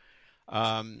song.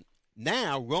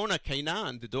 Now, Rona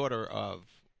Kainan, the daughter of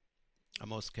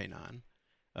Amos Kainan,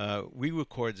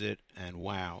 re-records it, and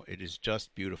wow, it is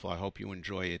just beautiful. I hope you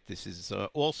enjoy it. This is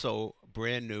also a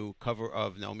brand new cover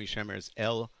of Naomi Shemer's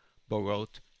El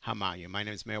Borot Hamayim. My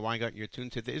name is Meir Weingart, and you're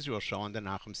tuned to the Israel Show on the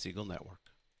Nachum Segal Network.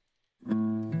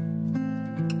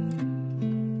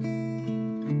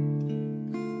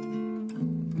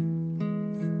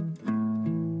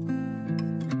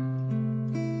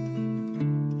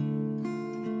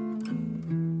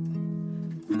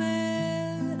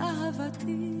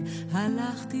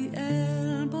 הלכתי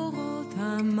אל בורות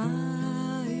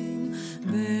המים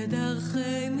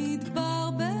בדרכי מדבר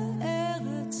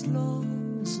בארץ לא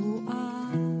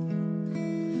זרועה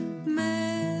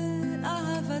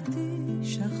מאהבתי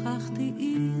שכחתי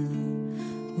עיר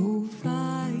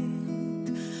ובית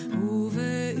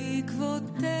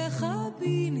ובעקבותיך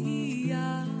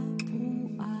בנהייה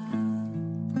פרועה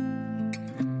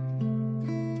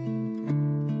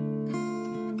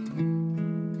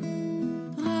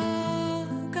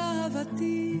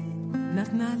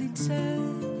נתנה לי צל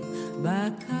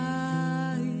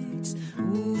בקיץ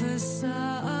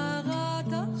ובסערת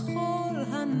החול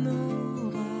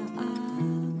הנוראה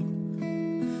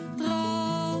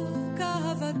רק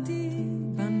אהבתי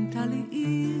בנתה לי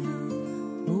עיר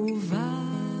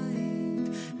ובית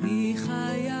היא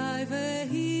חיי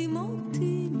והיא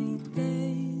מותי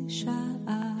מדי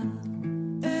שעה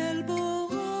אל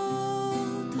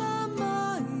בורות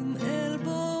המים אל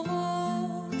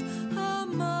בורות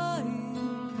המים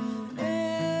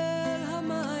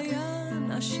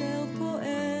אשר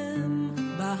פועם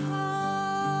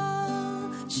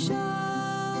בהר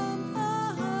שם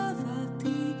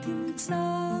אהבתי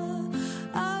תמצא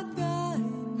עדיין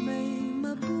מי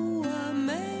מבוע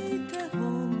מי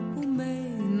תהום ומי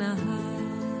נהר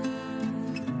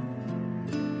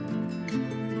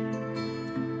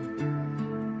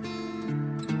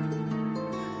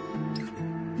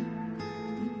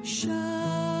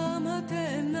שם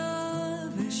התאנה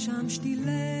ושם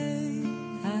שתילי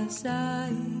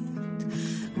הזית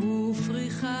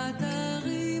ופריחת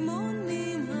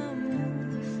הרימונים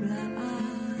המופלאה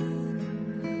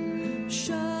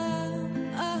שם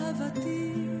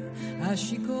אהבתי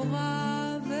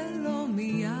השיכורה ולא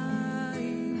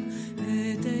מיין,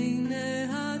 את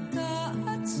עיניה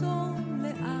תעצום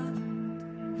לאט,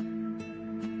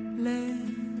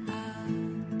 לאט,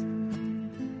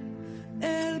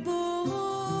 אל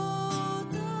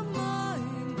בורות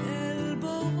המים, אל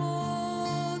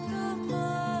בורות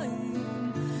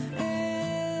המים,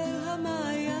 אל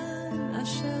המעיין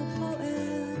אשר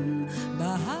פועם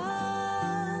בהר,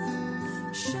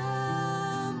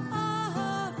 שם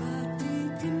אהבתי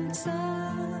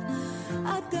תמצא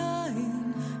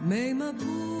עדיין מי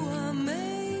מבוע,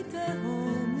 מי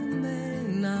תהום ומי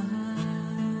נהר.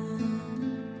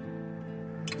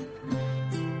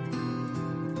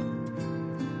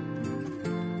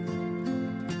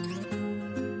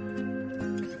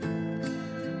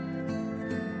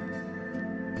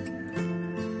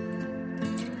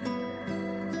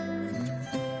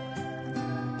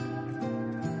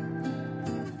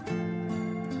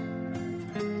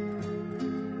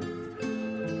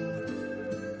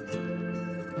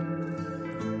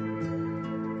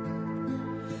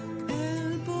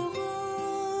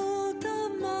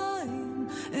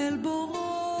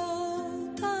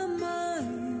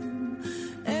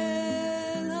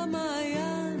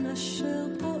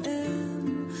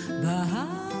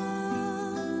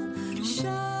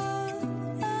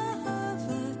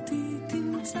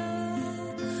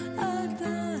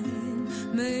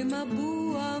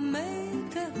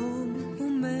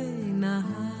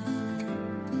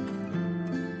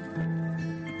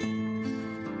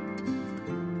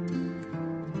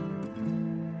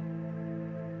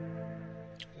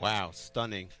 Wow,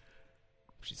 stunning.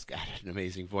 She's got an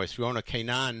amazing voice. Rona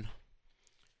Kainan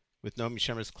with Naomi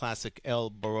Shemer's classic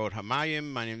El Borot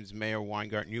Hamayim. My name is Meir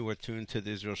Weingarten. You are tuned to the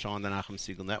Israel Show on the Nachum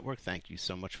Segal Network. Thank you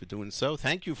so much for doing so.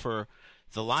 Thank you for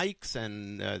the likes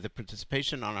and the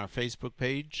participation on our Facebook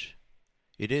page.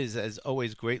 It is, as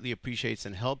always, greatly appreciates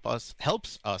and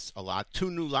helps us a lot. 2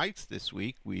 new likes this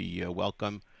week. We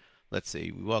welcome,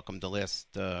 we welcomed the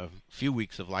last few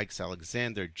weeks of likes: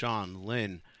 Alexander, John,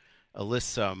 Lynn,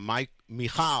 Alyssa, Mike,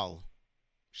 Michal,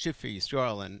 Shifi,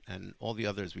 Yisrael, and all the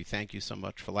others. We thank you so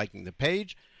much for liking the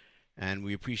page, and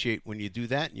we appreciate when you do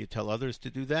that and you tell others to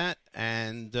do that,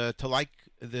 and to like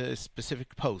the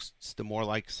specific posts. The more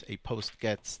likes a post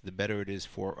gets, the better it is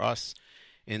for us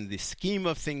in the scheme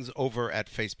of things over at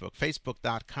Facebook,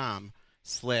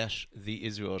 facebook.com/The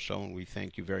Israel Show, and we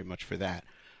thank you very much for that.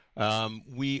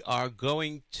 We are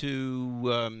going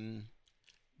to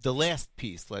the last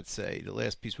piece, the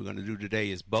last piece we're going to do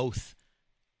today is both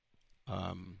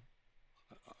an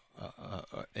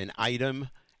item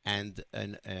and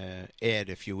an ad,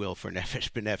 if you will, for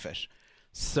Nefesh B'Nefesh.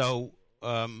 So,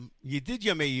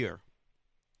 Yedidya Meir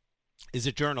is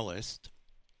a journalist,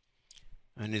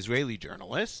 an Israeli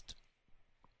journalist,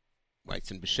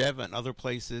 writes in Besheva and other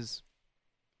places.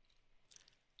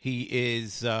 He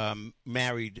is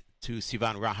married to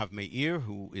Sivan Rahav Meir,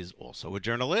 who is also a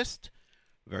journalist,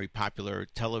 very popular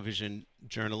television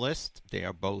journalist. They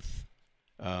are both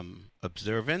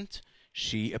observant.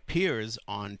 She appears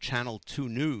on Channel 2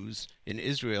 News in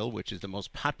Israel, which is the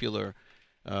most popular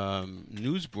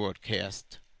news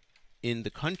broadcast in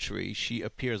the country. She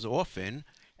appears often,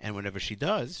 and whenever she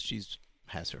does, she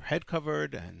has her head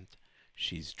covered, and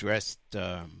she's dressed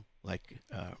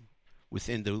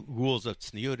within the rules of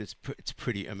tzniut. It's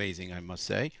pretty amazing, I must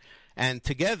say. And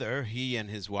together, he and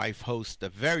his wife host a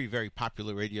very, very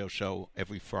popular radio show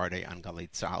every Friday on Galei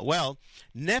Tzahal. Well,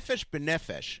 Nefesh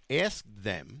B'Nefesh asked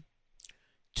them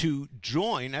to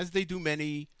join, as they do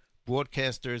many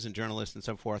broadcasters and journalists and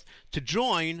so forth, to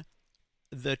join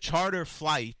the charter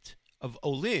flight of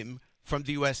Olim from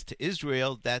the U.S. to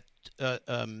Israel that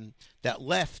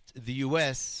left the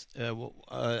U.S.,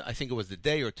 I think it was the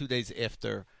day or 2 days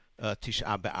after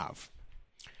Tisha B'Av.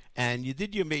 And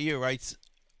Yedidya Meir writes,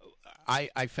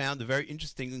 I found a very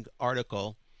interesting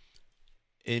article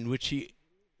in which he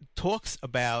talks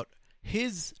about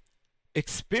his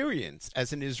experience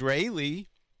as an Israeli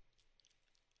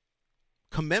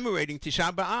commemorating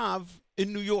Tisha B'Av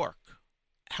in New York.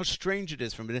 How strange it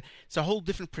is from it. It's a whole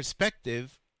different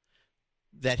perspective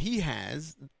that he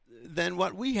has than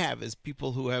what we have as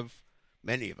people who have,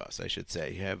 many of us, I should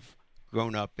say, have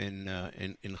grown up in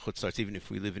Chutz La'aretz, even if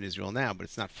we live in Israel now, but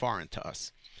it's not foreign to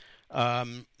us.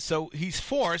 So he's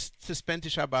forced to spend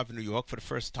Tisha B'Av in New York for the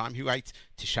first time. He writes,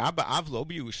 Tisha B'Av lo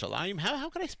b'Yerushalayim? How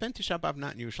could I spend Tisha B'Av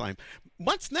not in Yerushalayim?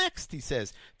 What's next, he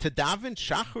says? To daven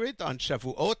Shacharit on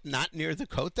Shavuot not near the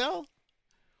Kotel?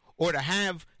 Or to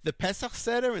have the Pesach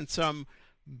Seder in some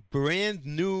brand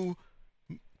new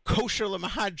kosher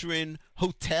Lamahadrin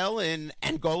hotel in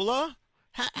Angola?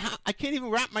 I can't even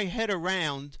wrap my head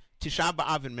around Tisha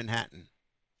B'Av in Manhattan.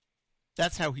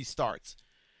 That's how he starts.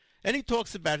 And he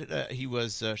talks about it. He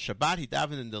was Shabbat, he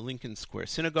davened in the Lincoln Square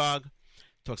Synagogue.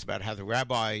 Talks about how the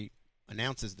rabbi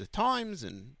announces the times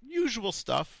and usual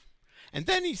stuff. And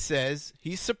then he says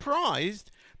he's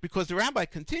surprised because the rabbi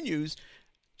continues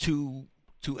to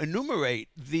enumerate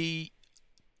the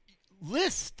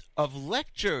list of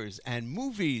lectures and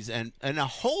movies and a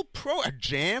whole a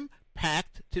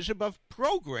jam-packed Tisha B'Av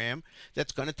program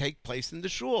that's going to take place in the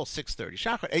shul. 6:30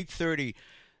 Shachar, 8:30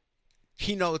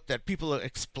 keynote that people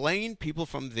explain. People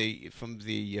from the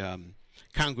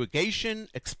congregation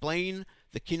explain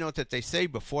the keynote that they say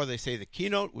before they say the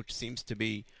keynote, which seems to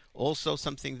be also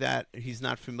something that he's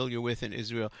not familiar with in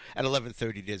Israel. At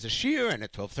 11:30 there's a shiur, and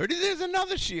at 12:30 there's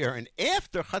another shiur, and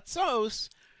after Chatzos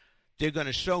they're going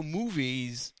to show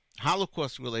movies,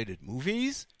 Holocaust-related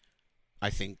movies.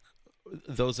 I think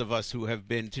those of us who have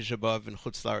been Tisha B'Av and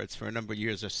Chutz La'aretz for a number of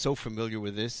years are so familiar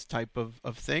with this type of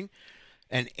thing.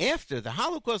 And after the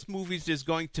Holocaust movies, there's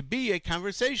going to be a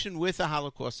conversation with the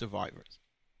Holocaust survivors.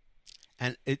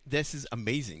 And this is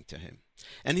amazing to him.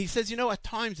 And he says, at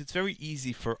times it's very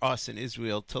easy for us in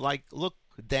Israel to look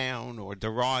down or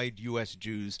deride U.S.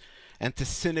 Jews and to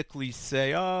cynically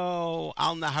say, oh,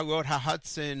 Al Naharot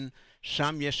HaHudson,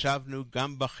 Sham Yeshavnu,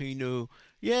 Gam Bachinu.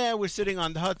 Yeah, we're sitting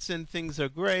on the Hudson, things are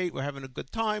great, we're having a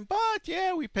good time, but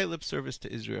yeah, we pay lip service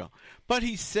to Israel. But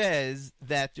he says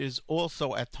that there's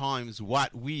also at times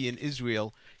what we in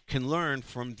Israel can learn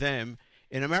from them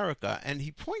in America. And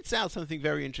he points out something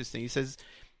very interesting. He says,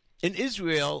 in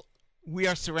Israel, we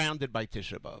are surrounded by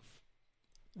Tisha B'Av.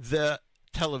 The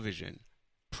television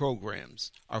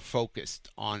programs are focused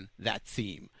on that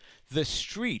theme. The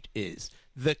street is.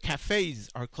 The cafes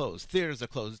are closed. Theaters are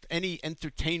closed. Any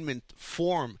entertainment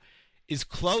form is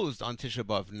closed on Tisha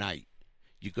B'Av night.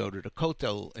 You go to the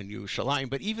Kotel in Yerushalayim,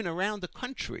 but even around the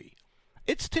country,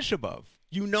 it's Tisha B'Av.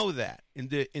 You know that in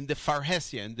the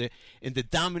Farhesia, in the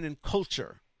dominant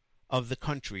culture of the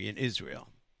country in Israel.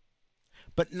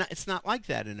 But it's not like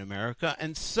that in America,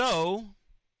 and so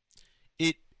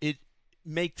it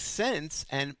makes sense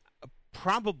and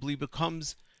probably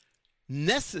becomes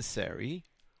necessary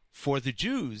for the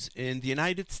Jews in the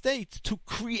United States to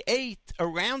create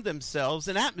around themselves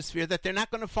an atmosphere that they're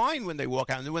not going to find when they walk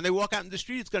out. And when they walk out in the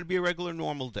street, it's going to be a regular,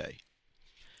 normal day.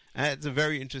 And that's a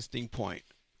very interesting point.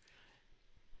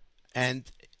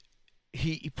 And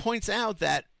he points out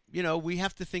that, we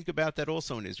have to think about that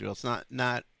also in Israel. It's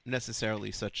not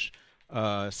necessarily such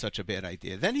a bad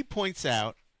idea. Then he points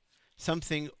out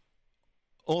something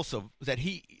also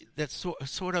that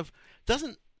sort of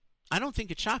doesn't, I don't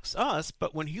think it shocks us,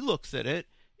 but when he looks at it,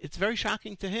 it's very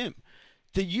shocking to him.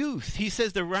 The youth, he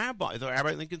says the rabbi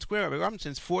at Lincoln Square, Rabbi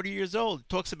Robinson's 40 years old,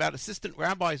 talks about assistant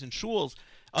rabbis in shuls,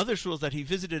 other shuls that he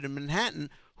visited in Manhattan,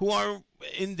 who are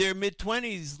in their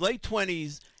mid-20s, late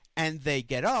 20s, and they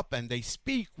get up and they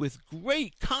speak with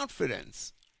great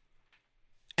confidence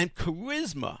and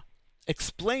charisma,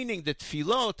 explaining the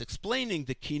tefillot, explaining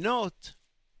the kinot.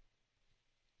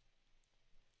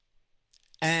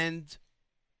 And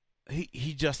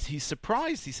he's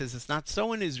surprised. He says it's not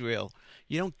so in Israel.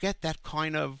 You don't get that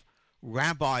kind of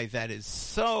rabbi that is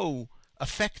so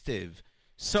effective,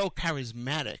 so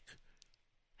charismatic,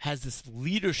 has this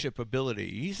leadership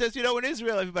ability. He says, in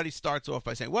Israel, everybody starts off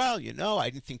by saying, well, I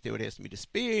didn't think they would ask me to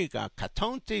speak.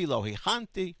 Katonti, lo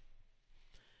hichanti.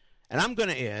 And I'm going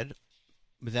to add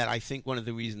that I think one of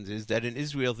the reasons is that in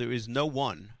Israel there is no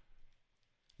one,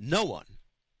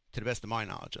 to the best of my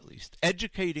knowledge at least,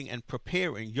 educating and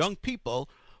preparing young people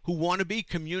who want to be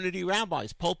community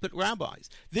rabbis, pulpit rabbis.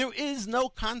 There is no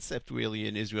concept really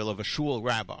in Israel of a shul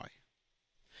rabbi.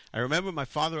 I remember my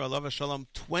father, alav hashalom,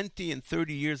 20 and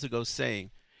 30 years ago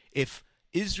saying, if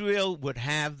Israel would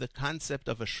have the concept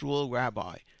of a shul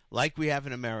rabbi like we have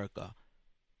in America,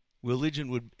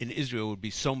 religion in Israel would be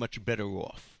so much better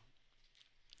off.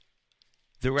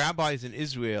 The rabbis in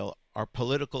Israel are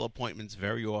political appointments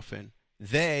very often.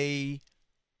 They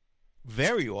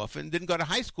very often didn't go to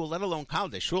high school, let alone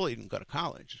college. They surely didn't go to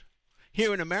college.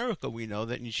 Here in America, we know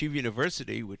that in Yeshiva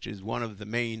University, which is one of the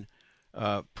main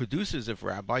producers of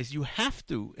rabbis, you have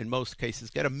to, in most cases,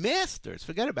 get a master's.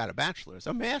 Forget about a bachelor's,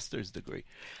 a master's degree.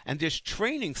 And there's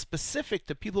training specific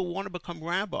to people who want to become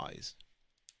rabbis.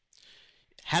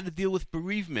 How to deal with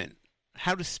bereavement,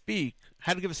 how to speak,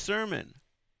 how to give a sermon.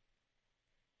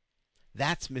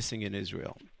 That's missing in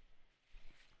Israel.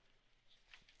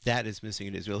 That is missing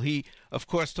in Israel. He, of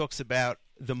course, talks about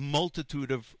the multitude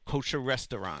of kosher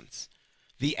restaurants,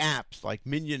 the apps like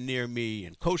Minyan Near Me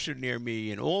and Kosher Near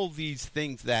Me and all these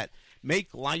things that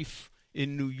make life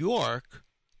in New York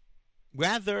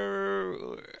rather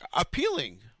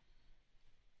appealing.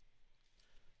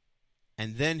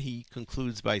 And then he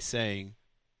concludes by saying,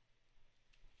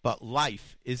 But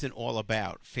life isn't all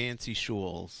about fancy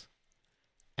shawls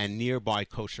and nearby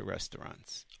kosher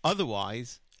restaurants.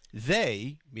 Otherwise,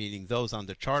 they, meaning those on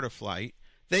the charter flight,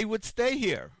 they would stay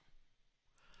here.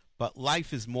 But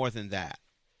life is more than that.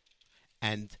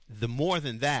 And the more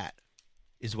than that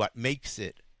is what makes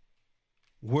it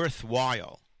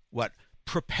worthwhile, what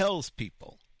propels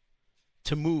people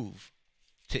to move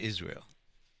to Israel.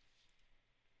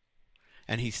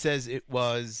 And he says it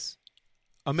was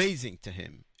amazing to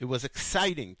him. It was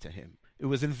exciting to him. It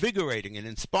was invigorating and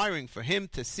inspiring for him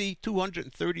to see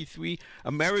 233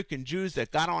 American Jews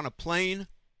that got on a plane,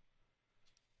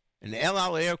 an El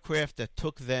Al aircraft that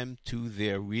took them to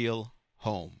their real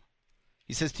home.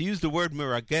 He says to use the word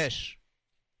miragesh,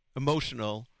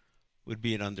 emotional, would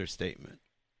be an understatement.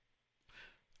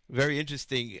 Very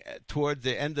interesting. Toward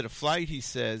the end of the flight, he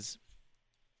says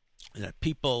that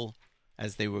people,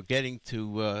 as they were getting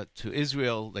to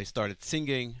Israel, they started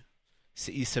singing,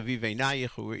 Se'i saviv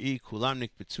einayich u're'i kulam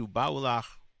nikbetzu ba'u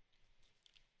lach.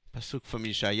 Pasuk from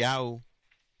Yeshayahu,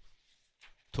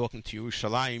 talking to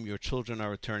Yerushalayim, your children are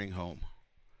returning home.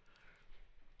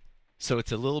 So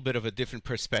it's a little bit of a different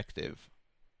perspective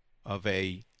of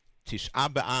a Tisha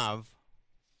B'Av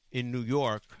in New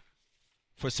York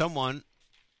for someone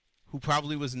who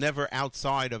probably was never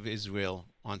outside of Israel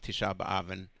on Tisha B'Av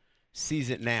and sees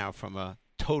it now from a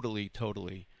totally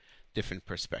different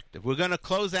perspective. We're going to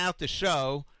close out the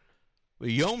show with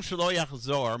Yom Shelo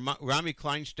Yachzor, Rami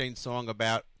Kleinstein's song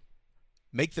about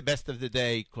make the best of the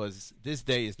day, because this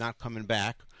day is not coming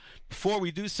back. Before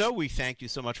we do so, we thank you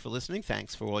so much for listening.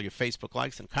 Thanks for all your Facebook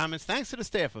likes and comments. Thanks to the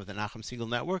staff of the Nachum Segal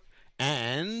Network.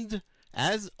 And,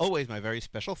 as always, my very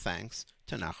special thanks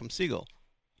to Nachum Segal.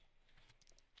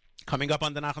 Coming up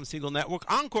on the Nachum Segal Network,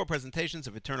 encore presentations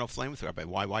of Eternal Flame with Rabbi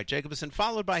Y.Y. Jacobson,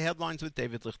 followed by headlines with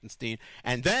David Lichtenstein,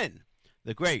 and then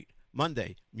the great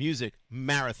Monday Music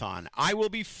Marathon. I will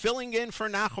be filling in for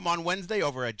Nachum on Wednesday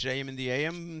over at JM in the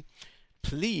AM.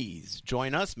 Please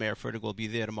join us. Mayor Fertig will be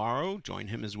there tomorrow. Join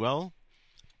him as well.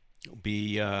 It'll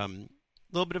be a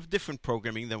little bit of different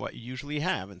programming than what you usually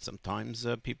have, and sometimes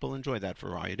people enjoy that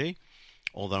variety,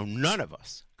 although none of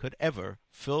us could ever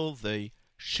fill the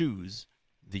shoes,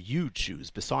 the huge shoes,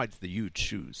 besides the huge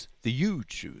shoes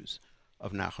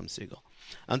of Nachum Segal.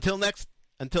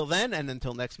 Until then, and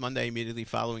until next Monday, immediately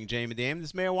following JM in the AM, this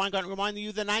is Mayor Weingarten reminding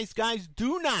you the nice guys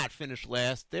do not finish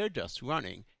last. They're just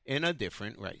running in a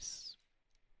different race.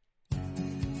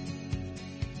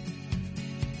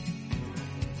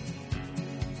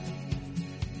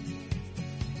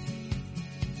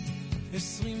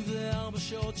 24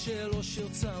 שעות של אושר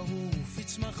צרוף,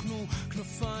 הצמחנו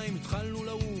כנפיים, התחלנו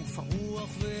לעוף, הרוח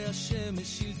והשמש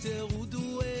שילטרו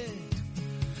דואט.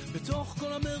 בתוך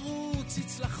כל המרוץ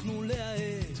הצלחנו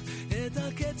להאט את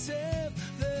הקצב,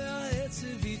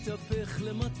 והעצב התהפך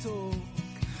למתוק.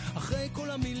 אחרי כל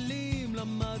המילים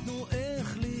למדנו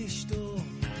איך לשתוק.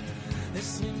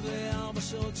 24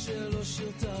 שעות של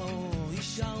אושר טהור,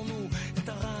 השארנו את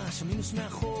הרעש, המינוס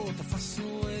מאחור,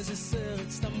 תפסנו איזה סרט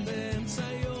סתם באמצע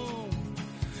היום.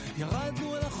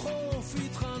 ירדנו אל החוף,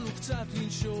 התחלנו קצת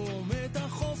לנשום את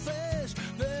החופש,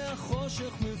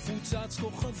 והחושך מפוצץ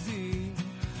כוכבים.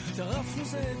 טרפנו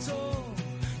זה צור,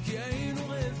 כי היינו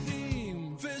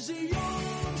רעבים, וזה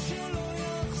יום שלא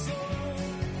יחזור,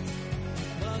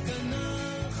 רק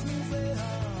אנחנו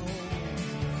והאור.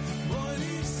 בואי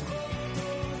לשחוט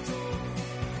אותו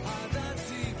עד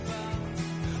הטיפה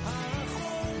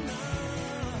האחרונה,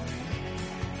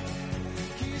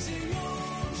 כי זה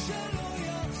יום שלא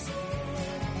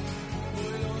יחזור.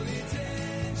 בואי לא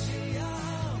ניתן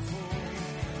שיעבור,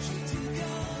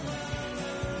 שתיגרע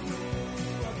לנו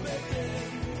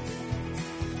הבטן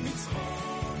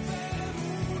מצחוק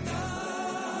ואמונה.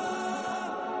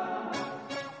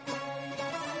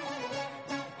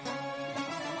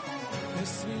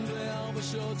 24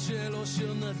 שעות של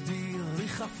אושר נדיר,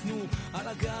 ריחפנו על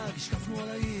הגג, השקפנו על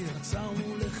העיר,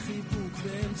 עצרנו לחיבוק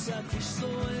באמצע כביש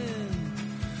סואן,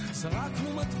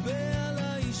 זרקנו מטבע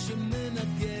לאיש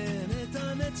שמנגן את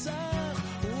הנצח,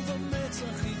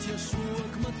 ובמצח התיישבו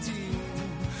הקמטים,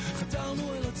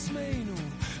 חתרנו אל עצמנו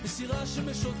בסירה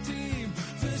שמשוטים,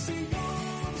 וזה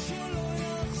יום שלא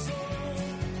יחזור,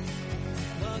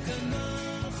 רק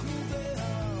אנחנו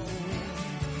והאור.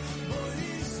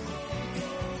 בואי לשחוט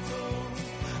אותו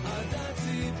עד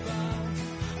הטיפה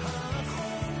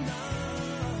האחרונה,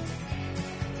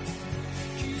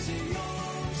 כי זה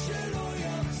יום שלא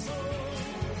יחזור.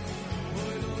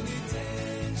 בואי לא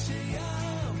ניתן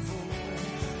שיעבור,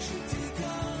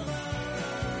 שתיגרע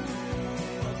לנו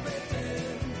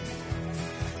הבטן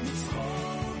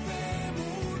מצחוק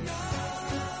ואמונה.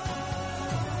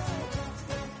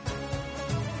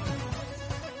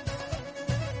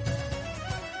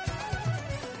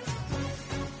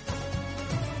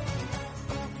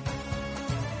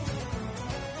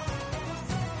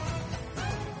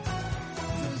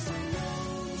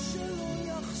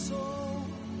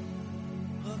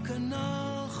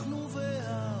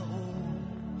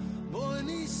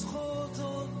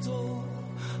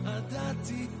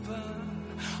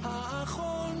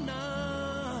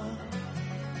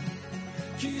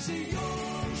 כי זה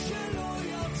יום שלא